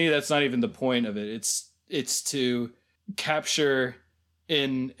 But to me, that's not even the point of it. It's to capture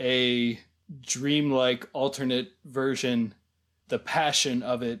in a dreamlike alternate version the passion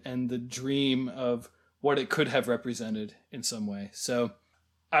of it and the dream of what it could have represented in some way. So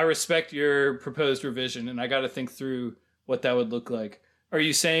I respect your proposed revision, and I got to think through what that would look like. Are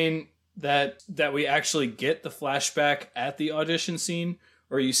you saying that we actually get the flashback at the audition scene?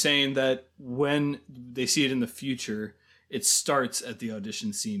 Or are you saying that when they see it in the future, it starts at the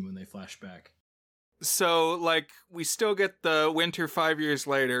audition scene when they flash back? So, like, we still get the winter 5 years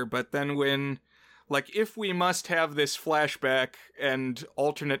later, but then when, like, if we must have this flashback and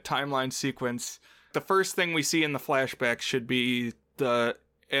alternate timeline sequence, the first thing we see in the flashback should be the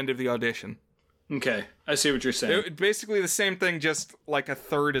end of the audition. Okay, I see what you're saying. Basically the same thing, just like a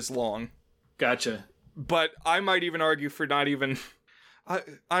third as long. Gotcha. But I might even argue for not even...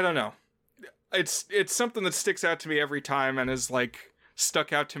 I don't know. it's something that sticks out to me every time and is like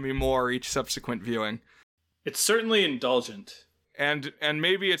stuck out to me more each subsequent viewing. It's certainly indulgent. And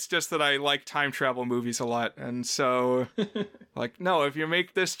maybe it's just that I like time travel movies a lot, and so like, no, if you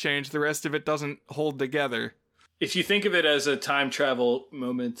make this change, the rest of it doesn't hold together. If you think of it as a time travel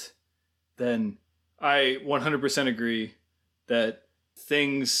moment, then I 100% agree that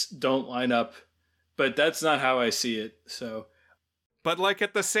things don't line up, but that's not how I see it. So, but like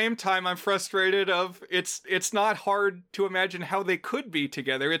at the same time, I'm frustrated of it's not hard to imagine how they could be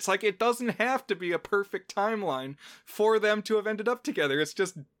together. It's like it doesn't have to be a perfect timeline for them to have ended up together. It's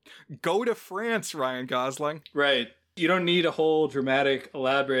just go to France, Ryan Gosling. Right. You don't need a whole dramatic,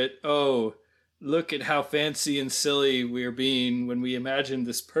 elaborate, oh, look at how fancy and silly we're being when we imagine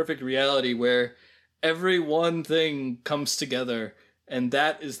this perfect reality where every one thing comes together, and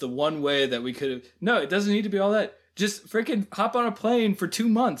that is the one way that we could have... No, it doesn't need to be all that. Just freaking hop on a plane for 2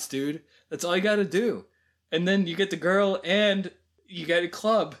 months, dude. That's all you gotta do. And then you get the girl and you get a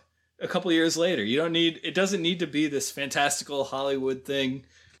club a couple years later. You don't need... It doesn't need to be this fantastical Hollywood thing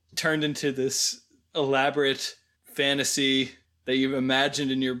turned into this elaborate fantasy that you've imagined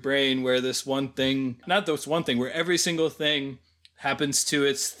in your brain where this one thing... Not this one thing, where every single thing happens to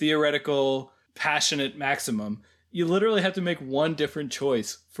its theoretical, passionate maximum. You literally have to make one different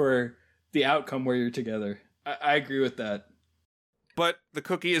choice for the outcome where you're together. I agree with that. But the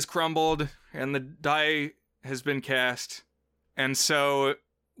cookie is crumbled and the die has been cast. And so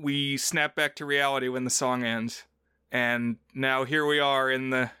we snap back to reality when the song ends. And now here we are in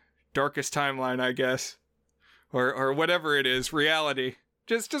the darkest timeline, I guess. Or whatever it is, reality.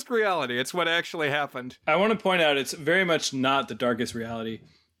 Just reality. It's what actually happened. I want to point out it's very much not the darkest reality.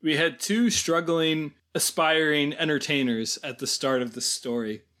 We had two struggling, aspiring entertainers at the start of the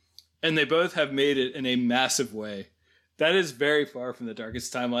story. And they both have made it in a massive way. That is very far from the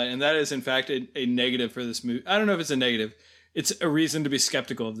darkest timeline. And that is, in fact, a negative for this movie. I don't know if it's a negative. It's a reason to be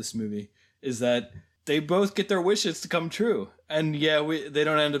skeptical of this movie. Is that they both get their wishes to come true. And yeah, they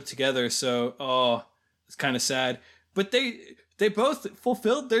don't end up together. So, it's kind of sad. But they both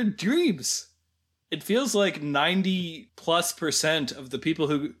fulfilled their dreams. It feels like 90+% of the people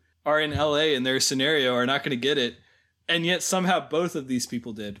who are in LA in their scenario are not going to get it. And yet somehow both of these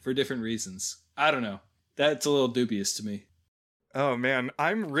people did for different reasons. I don't know. That's a little dubious to me. Oh man,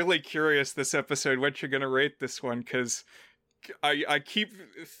 I'm really curious this episode what you're going to rate this one, because I keep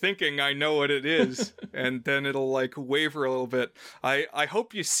thinking I know what it is, and then it'll like waver a little bit. I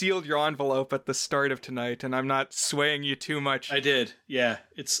hope you sealed your envelope at the start of tonight, and I'm not swaying you too much. I did. Yeah,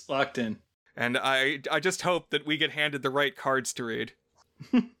 it's locked in. And I just hope that we get handed the right cards to read.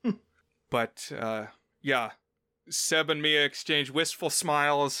 But, yeah. Seb and Mia exchange wistful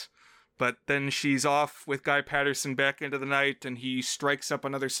smiles, but then she's off with Guy Patterson back into the night, and he strikes up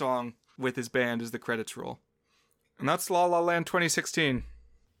another song with his band as the credits roll. And that's La La Land 2016.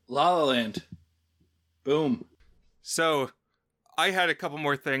 La La Land. Boom. So, I had a couple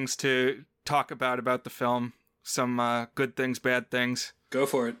more things to talk about the film. Some good things, bad things. Go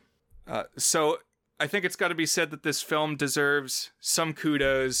for it. So, I think it's got to be said that this film deserves some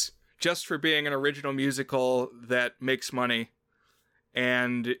kudos just for being an original musical that makes money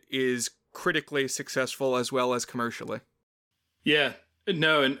and is critically successful as well as commercially. Yeah,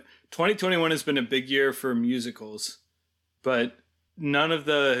 no, and 2021 has been a big year for musicals, but none of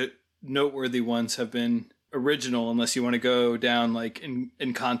the noteworthy ones have been original unless you want to go down like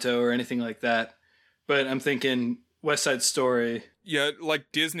Encanto or anything like that. But I'm thinking West Side Story. Yeah,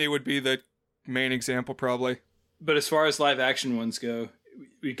 like Disney would be the main example probably. But as far as live action ones go,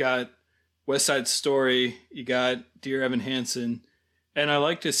 we got West Side Story, you got Dear Evan Hansen, and I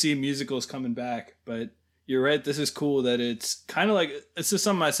like to see musicals coming back, but you're right, this is cool that it's kind of like, it's just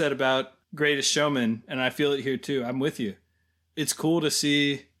something I said about Greatest Showman, and I feel it here too. I'm with you. It's cool to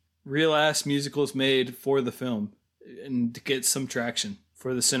see real-ass musicals made for the film and to get some traction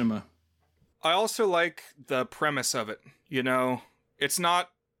for the cinema. I also like the premise of it, you know? It's not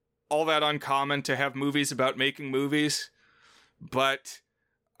all that uncommon to have movies about making movies, but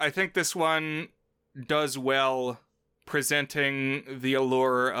I think this one does well presenting the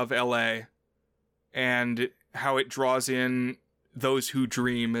allure of LA and how it draws in those who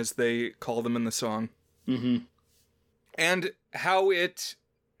dream, as they call them in the song. Mm-hmm. And how it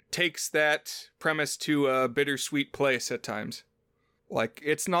takes that premise to a bittersweet place at times. Like,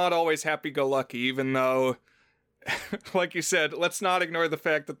 it's not always happy-go-lucky, even though, like you said, let's not ignore the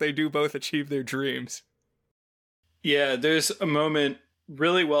fact that they do both achieve their dreams. Yeah, there's a moment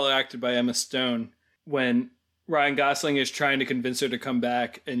really well acted by Emma Stone when Ryan Gosling is trying to convince her to come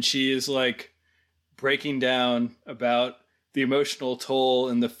back, and she is like breaking down about the emotional toll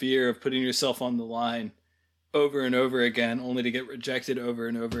and the fear of putting yourself on the line over and over again, only to get rejected over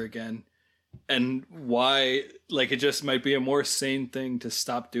and over again. And why, like, it just might be a more sane thing to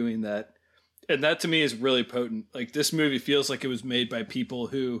stop doing that. And that to me is really potent. Like, this movie feels like it was made by people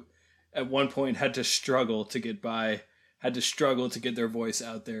who at one point had to struggle to get by, had to struggle to get their voice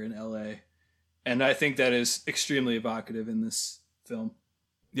out there in LA. And I think that is extremely evocative in this film.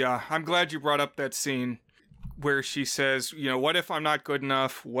 Yeah, I'm glad you brought up that scene where she says, you know, what if I'm not good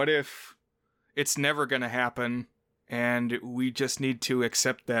enough? What if it's never going to happen? And we just need to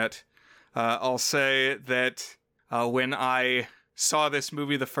accept that. I'll say that when I saw this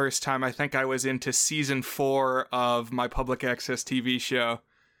movie the first time, I think I was into season 4 of my public access TV show.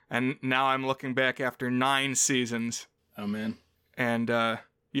 And now I'm looking back after 9 seasons. Oh, man. And,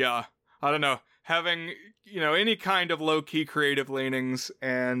 yeah, I don't know. Having, you know, any kind of low-key creative leanings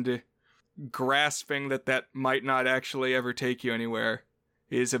and grasping that might not actually ever take you anywhere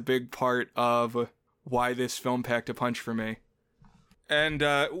is a big part of why this film packed a punch for me. And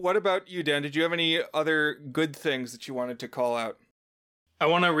what about you, Dan? Did you have any other good things that you wanted to call out? I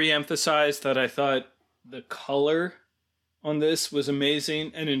want to re-emphasize that I thought the color on this was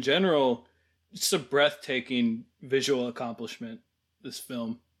amazing. And in general, it's a breathtaking visual accomplishment, this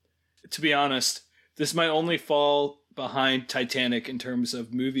film. To be honest, this might only fall behind Titanic in terms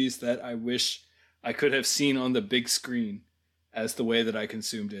of movies that I wish I could have seen on the big screen as the way that I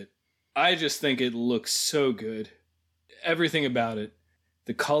consumed it. I just think it looks so good. Everything about it.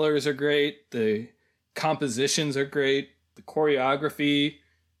 The colors are great. The compositions are great. The choreography,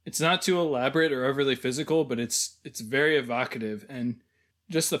 it's not too elaborate or overly physical, but it's very evocative. And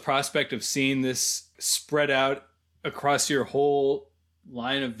just the prospect of seeing this spread out across your whole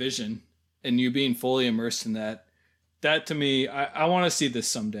line of vision and you being fully immersed in that to me, I want to see this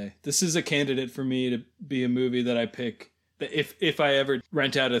someday. This is a candidate for me to be a movie that I pick that if I ever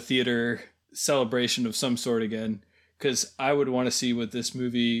rent out a theater celebration of some sort again, because I would want to see what this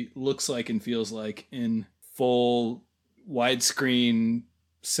movie looks like and feels like in full widescreen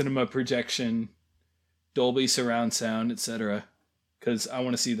cinema projection, Dolby surround sound, etc. Because I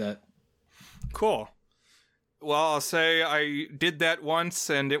want to see that. Cool. Well, I'll say I did that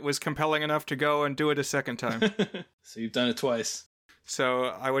once, and it was compelling enough to go and do it a second time. So you've done it twice. So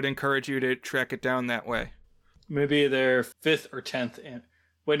I would encourage you to track it down that way. Maybe their 5th or 10th...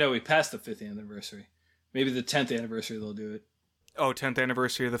 Wait, no, we passed the 5th anniversary. Maybe the 10th anniversary they'll do it. Oh, 10th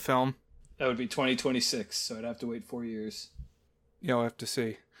anniversary of the film? That would be 2026, so I'd have to wait 4 years. Yeah, I'll have to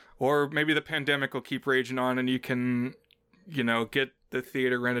see. Or maybe the pandemic will keep raging on and you can, you know, get the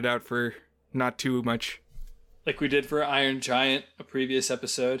theater rented out for not too much. Like we did for Iron Giant, a previous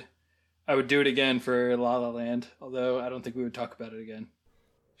episode. I would do it again for La La Land, although I don't think we would talk about it again.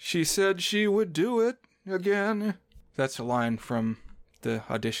 She said she would do it again. That's a line from the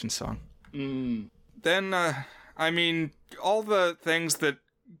audition song. Then, I mean, all the things that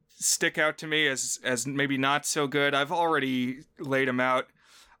stick out to me as maybe not so good, I've already laid them out.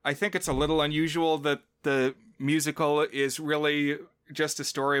 I think it's a little unusual that the musical is really just a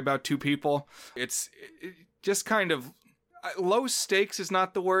story about two people. It's just kind of low stakes is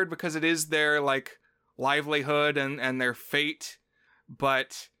not the word because it is their like livelihood and their fate.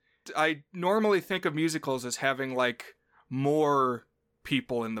 But I normally think of musicals as having like more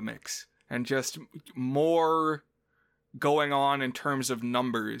people in the mix and just more going on in terms of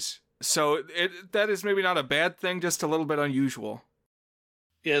numbers. So that is maybe not a bad thing, just a little bit unusual.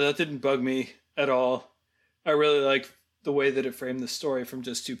 Yeah, that didn't bug me at all. I really like the way that it framed the story from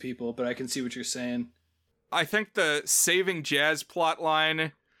just two people, but I can see what you're saying. I think the saving jazz plot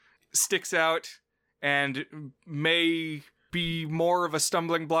line sticks out and may be more of a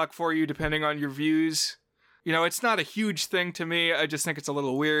stumbling block for you depending on your views. You know, it's not a huge thing to me. I just think it's a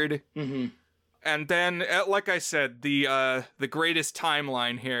little weird. Mm-hmm. And then, like I said, the greatest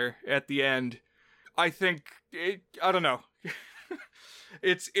timeline here at the end, I think, I don't know.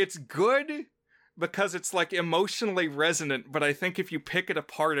 It's good because it's like emotionally resonant, but I think if you pick it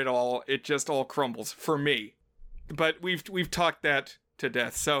apart at all, it just all crumbles for me. But we've talked that to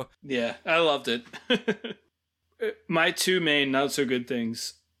death, so yeah, I loved it. My two main not so good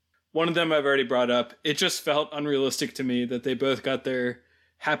things. One of them I've already brought up. It just felt unrealistic to me that they both got their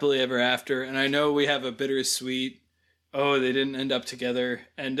happily ever after, and I know we have a bittersweet, oh, they didn't end up together,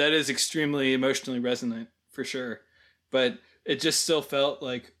 and that is extremely emotionally resonant for sure. But it just still felt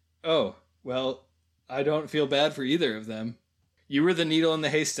like, oh, well, I don't feel bad for either of them. You were the needle in the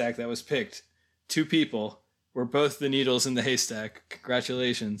haystack that was picked. Two people were both the needles in the haystack.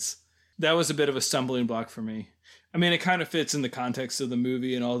 Congratulations. That was a bit of a stumbling block for me. I mean, it kind of fits in the context of the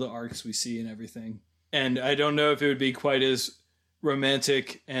movie and all the arcs we see and everything. And I don't know if it would be quite as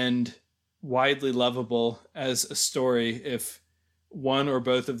romantic and widely lovable as a story if one or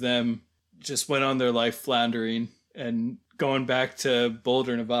both of them just went on their life floundering and going back to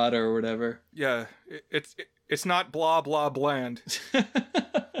Boulder, Nevada or whatever. Yeah, it's not blah blah bland.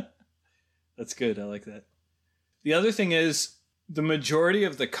 That's good. I like that. The other thing is the majority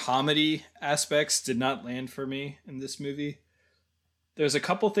of the comedy aspects did not land for me in this movie. There's a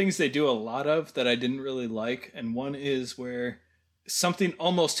couple things they do a lot of that I didn't really like, and one is where something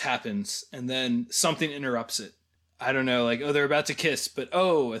almost happens and then something interrupts it. I don't know, like, oh, they're about to kiss, but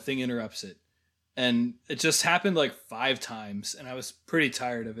oh, a thing interrupts it. And it just happened like 5 times, and I was pretty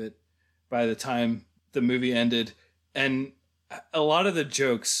tired of it by the time the movie ended. And a lot of the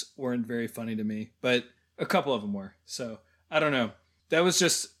jokes weren't very funny to me, but a couple of them were. So I don't know. That was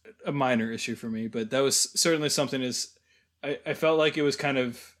just a minor issue for me, but that was certainly something I felt like it was kind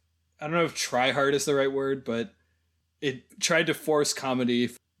of, I don't know if try hard is the right word, but it tried to force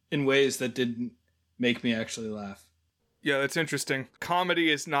comedy in ways that didn't make me actually laugh. Yeah, that's interesting.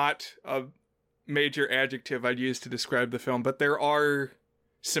 Comedy is not a major adjective I'd use to describe the film, but there are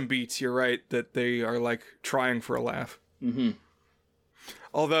some beats, you're right, that they are like trying for a laugh. Mm-hmm.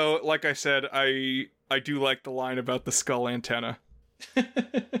 Although, like I said, I do like the line about the skull antenna.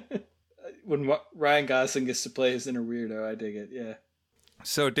 When Ryan Gosling gets to play his inner weirdo, I dig it, yeah.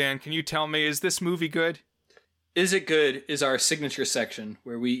 So, Dan, can you tell me, is this movie good? Is it good is our signature section,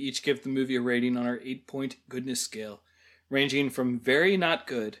 where we each give the movie a rating on our 8-point goodness scale, ranging from very not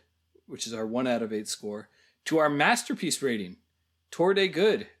good, which is our 1 out of 8 score, to our masterpiece rating, toward a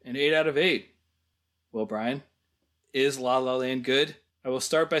good, an 8 out of 8. Well, Brian, is La La Land good? I will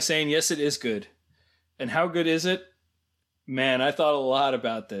start by saying yes, it is good. And how good is it? Man, I thought a lot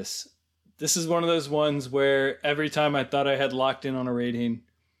about this. This is one of those ones where every time I thought I had locked in on a rating,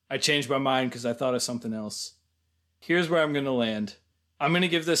 I changed my mind because I thought of something else. Here's where I'm going to land. I'm going to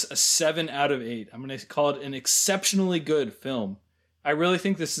give this a 7 out of 8. I'm going to call it an exceptionally good film. I really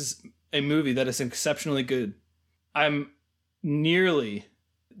think this is a movie that is exceptionally good. I'm nearly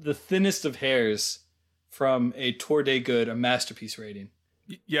the thinnest of hairs from a tour de good, a masterpiece rating.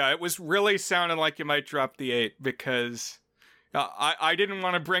 Yeah, it was really sounding like you might drop the 8 because I didn't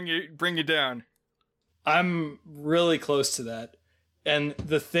want to bring you down. I'm really close to that. And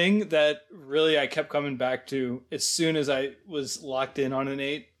the thing that really I kept coming back to as soon as I was locked in on an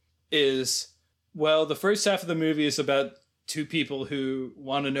 8 is, well, the first half of the movie is about 2 people who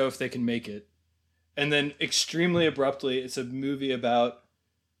want to know if they can make it. And then extremely abruptly, it's a movie about,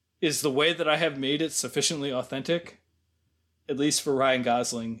 is the way that I have made it sufficiently authentic? At least for Ryan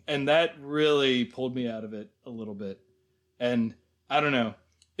Gosling. And that really pulled me out of it a little bit. And I don't know.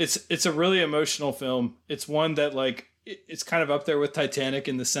 It's a really emotional film. It's one that, like, it's kind of up there with Titanic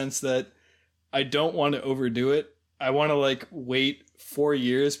in the sense that I don't want to overdo it. I want to, like, wait 4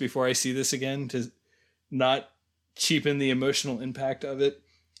 years before I see this again to not cheapen the emotional impact of it.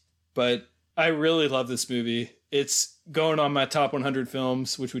 But I really love this movie. It's going on my top 100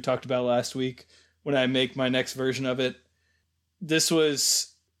 films, which we talked about last week, when I make my next version of it. This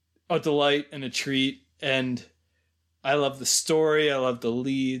was a delight and a treat, and I love the story. I love the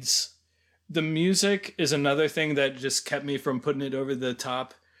leads. The music is another thing that just kept me from putting it over the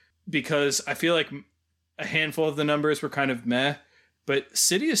top, because I feel like a handful of the numbers were kind of meh, but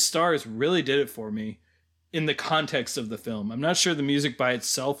City of Stars really did it for me in the context of the film. I'm not sure the music by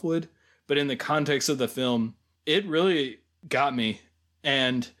itself would, but in the context of the film, it really got me.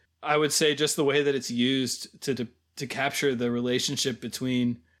 And I would say just the way that it's used to capture the relationship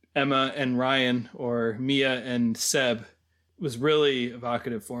between Emma and Ryan, or Mia and Seb, was really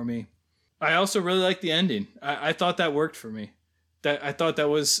evocative for me. I also really liked the ending. I thought that worked for me. I thought that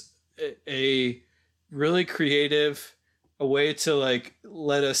was a really creative, a way to, like,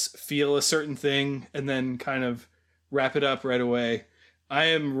 let us feel a certain thing and then kind of wrap it up right away. I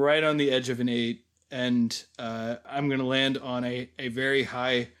am right on the edge of an 8, and I'm going to land on a very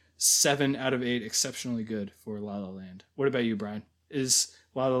high 7 out of 8, exceptionally good for La La Land. What about you, Brian? Is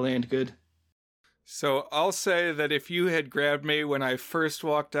La La Land good? So I'll say that if you had grabbed me when I first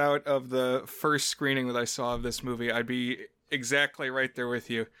walked out of the first screening that I saw of this movie, I'd be exactly right there with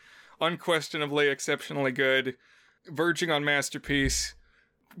you. Unquestionably exceptionally good, verging on masterpiece,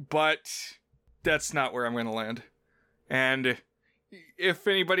 but that's not where I'm going to land. And if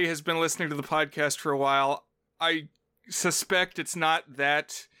anybody has been listening to the podcast for a while, I suspect it's not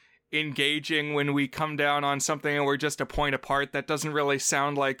that engaging when we come down on something and we're just a point apart. That doesn't really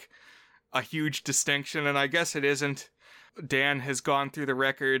sound like a huge distinction, and I guess it isn't. Dan has gone through the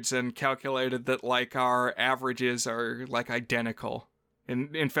records and calculated that, like, our averages are, like, identical.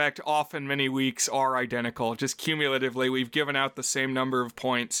 In fact, often many weeks are identical. Just cumulatively, we've given out the same number of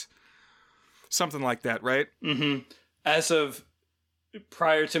points. Something like that, right? Mm-hmm. As of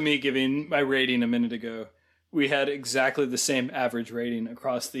prior to me giving my rating a minute ago, we had exactly the same average rating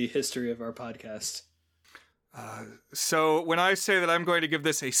across the history of our podcast. So when I say that I'm going to give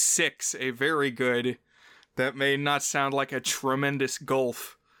this a 6, a very good, that may not sound like a tremendous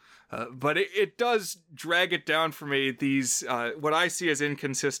gulf. But it does drag it down for me, these, what I see as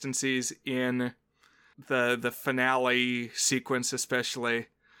inconsistencies in the finale sequence especially.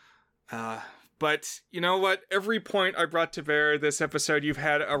 But you know what? Every point I brought to bear this episode, you've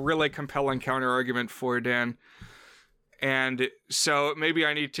had a really compelling counter-argument for, Dan. And so maybe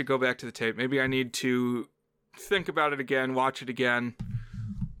I need to go back to the tape. Maybe I need to think about it again, watch it again.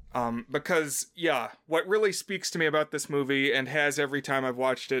 Because, yeah, what really speaks to me about this movie, and has every time I've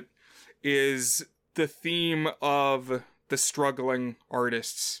watched it, is the theme of the struggling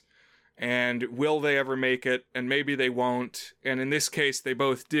artists. And will they ever make it? And maybe they won't. And in this case, they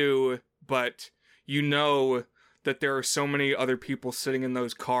both do. But you know that there are so many other people sitting in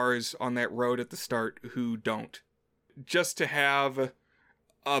those cars on that road at the start who don't. Just to have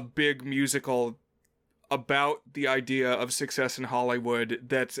a big musical about the idea of success in Hollywood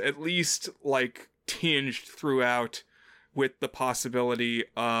that's at least, like, tinged throughout with the possibility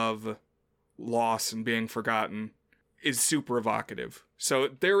of loss and being forgotten is super evocative. So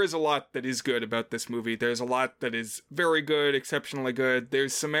there is a lot that is good about this movie. There's a lot that is very good, exceptionally good.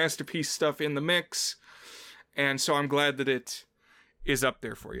 There's some masterpiece stuff in the mix. And so I'm glad that it is up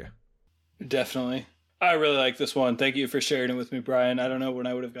there for you. Definitely. I really like this one. Thank you for sharing it with me, Brian. I don't know when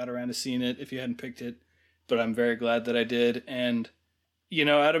I would have got around to seeing it if you hadn't picked it, but I'm very glad that I did. And, you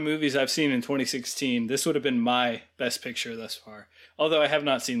know, out of movies I've seen in 2016, this would have been my best picture thus far. Although I have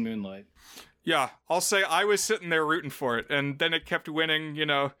not seen Moonlight. Yeah, I'll say I was sitting there rooting for it, and then it kept winning, you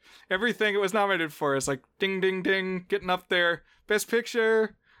know, everything it was nominated for. It's like, ding, ding, ding, getting up there. Best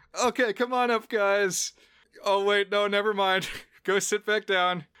picture. Okay, come on up, guys. Oh, wait, no, never mind. Go sit back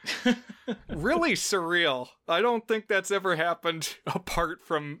down. Really surreal. I don't think that's ever happened apart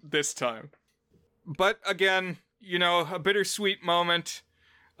from this time. But again, you know, a bittersweet moment.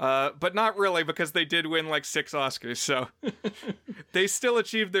 But not really, because they did win like 6 Oscars, so they still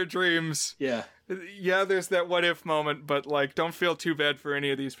achieved their dreams. Yeah. Yeah, there's that what if moment, but like, don't feel too bad for any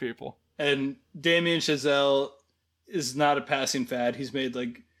of these people. And Damien Chazelle is not a passing fad. He's made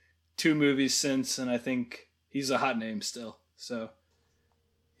like 2 movies since, and I think he's a hot name still. So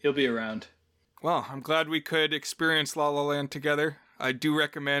he'll be around. Well, I'm glad we could experience La La Land together. I do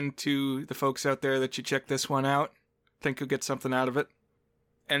recommend to the folks out there that you check this one out. Think you'll get something out of it.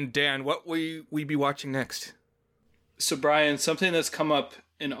 And Dan, what will we be watching next? So Brian, something that's come up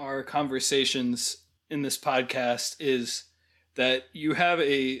in our conversations in this podcast is that you have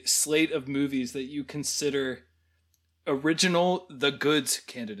a slate of movies that you consider original The Goods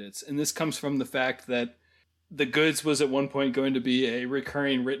candidates. And this comes from the fact that The Goods was at one point going to be a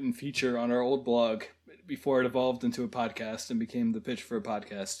recurring written feature on our old blog before it evolved into a podcast and became the pitch for a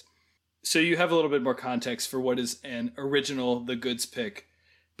podcast. So you have a little bit more context for what is an original The Goods pick.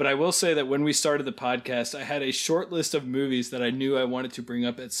 But I will say that when we started the podcast, I had a short list of movies that I knew I wanted to bring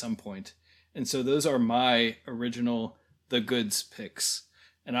up at some point. And so those are my original The Goods picks.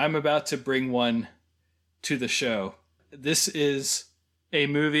 And I'm about to bring one to the show. This is a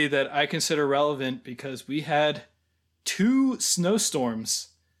movie that I consider relevant because we had 2 snowstorms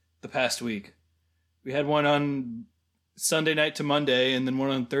the past week. We had one on Sunday night to Monday and then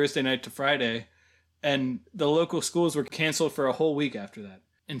one on Thursday night to Friday. And the local schools were canceled for a whole week after that.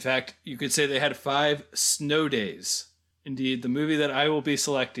 In fact, you could say they had 5 snow days. Indeed, the movie that I will be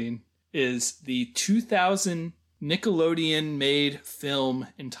selecting is the 2000 Nickelodeon-made film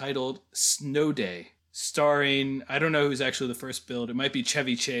entitled Snow Day, starring, I don't know who's actually the first build. It might be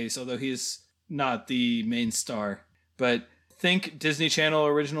Chevy Chase, although he's not the main star. But think Disney Channel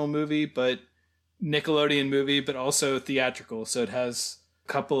original movie, but Nickelodeon movie, but also theatrical. So it has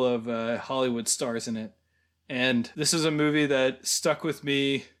a couple of Hollywood stars in it. And this is a movie that stuck with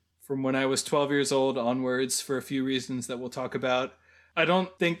me from when I was 12 years old onwards for a few reasons that we'll talk about. I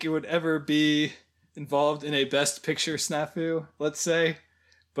don't think it would ever be involved in a Best Picture snafu, let's say,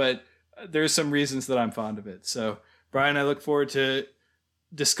 but there's some reasons that I'm fond of it. So, Brian, I look forward to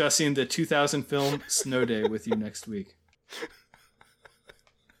discussing the 2000 film Snow Day with you next week.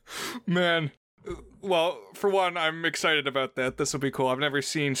 Man. Well, for one, I'm excited about that. This will be cool. I've never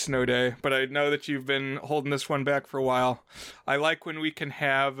seen Snow Day, but I know that you've been holding this one back for a while. I like when we can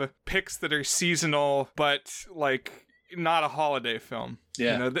have picks that are seasonal, but, like, not a holiday film.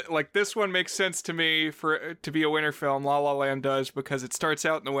 Yeah. You know, like this one makes sense to me to be a winter film. La La Land does, because it starts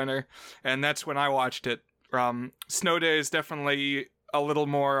out in the winter, and that's when I watched it. Snow Day is definitely a little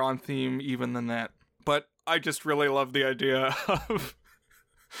more on theme even than that. But I just really love the idea of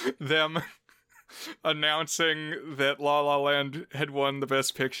them announcing that La La Land had won the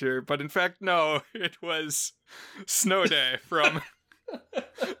Best Picture, but in fact, no, it was Snow Day from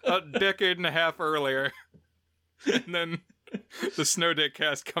a decade and a half earlier. And then the Snow Day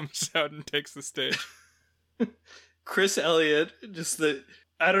cast comes out and takes the stage. Chris Elliott,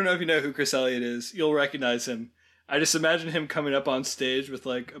 I don't know if you know who Chris Elliott is. You'll recognize him. I just imagine him coming up on stage with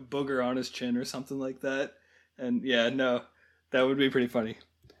like a booger on his chin or something like that. And yeah, no, that would be pretty funny.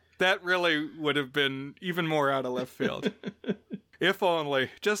 That really would have been even more out of left field. If only.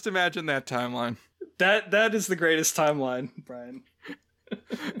 Just imagine that timeline. That is the greatest timeline, Brian.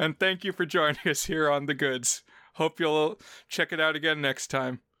 And thank you for joining us here on The Goods. Hope you'll check it out again next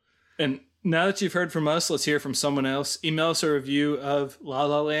time. And now that you've heard from us, let's hear from someone else. Email us a review of La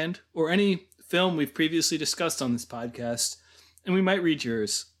La Land or any film we've previously discussed on this podcast, and we might read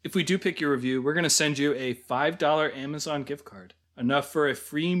yours. If we do pick your review, we're going to send you a $5 Amazon gift card. Enough for a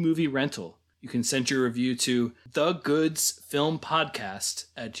free movie rental. You can send your review to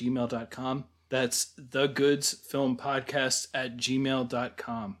thegoodsfilmpodcast@gmail.com. That's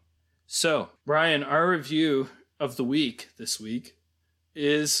thegoodsfilmpodcast@gmail.com. So, Brian, our review of the week this week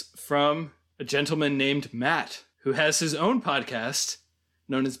is from a gentleman named Matt, who has his own podcast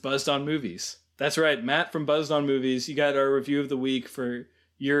known as Buzzed on Movies. That's right, Matt from Buzzed on Movies. You got our review of the week for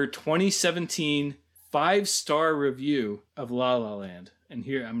your 2017 5-star review of La La Land. And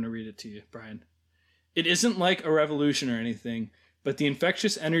here, I'm going to read it to you, Brian. It isn't like a revolution or anything, but the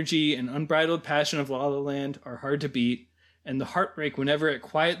infectious energy and unbridled passion of La La Land are hard to beat, and the heartbreak whenever it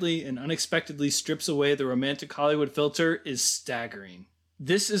quietly and unexpectedly strips away the romantic Hollywood filter is staggering.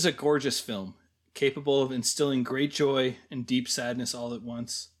 This is a gorgeous film, capable of instilling great joy and deep sadness all at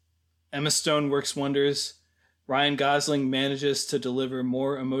once. Emma Stone works wonders. Ryan Gosling manages to deliver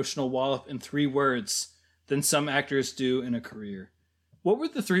more emotional wallop in 3 words than some actors do in a career. What were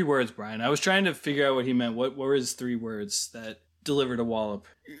the 3 words, Brian? I was trying to figure out what he meant. What were his 3 words that delivered a wallop?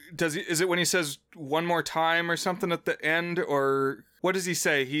 Is it when he says one more time or something at the end, or what does he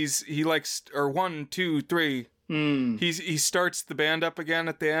say? He likes, or 1, 2, 3. He starts the band up again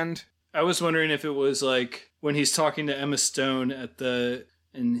at the end. I was wondering if it was like when he's talking to Emma Stone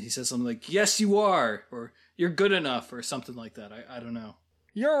and he says something like, "Yes, you are," or "You're good enough," or something like that. I don't know.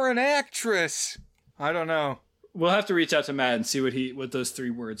 You're an actress. I don't know. We'll have to reach out to Matt and see what those 3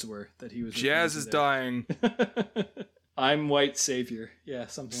 words were that he was. Jazz is dying. I'm white savior. Yeah,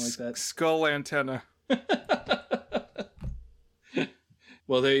 something like that. Skull antenna.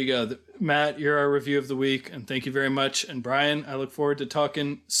 Well, there you go. Matt, you're our review of the week, and thank you very much. And Brian, I look forward to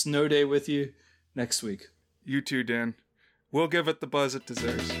talking Snow Day with you next week. You too, Dan. We'll give it the buzz it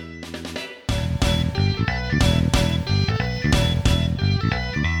deserves.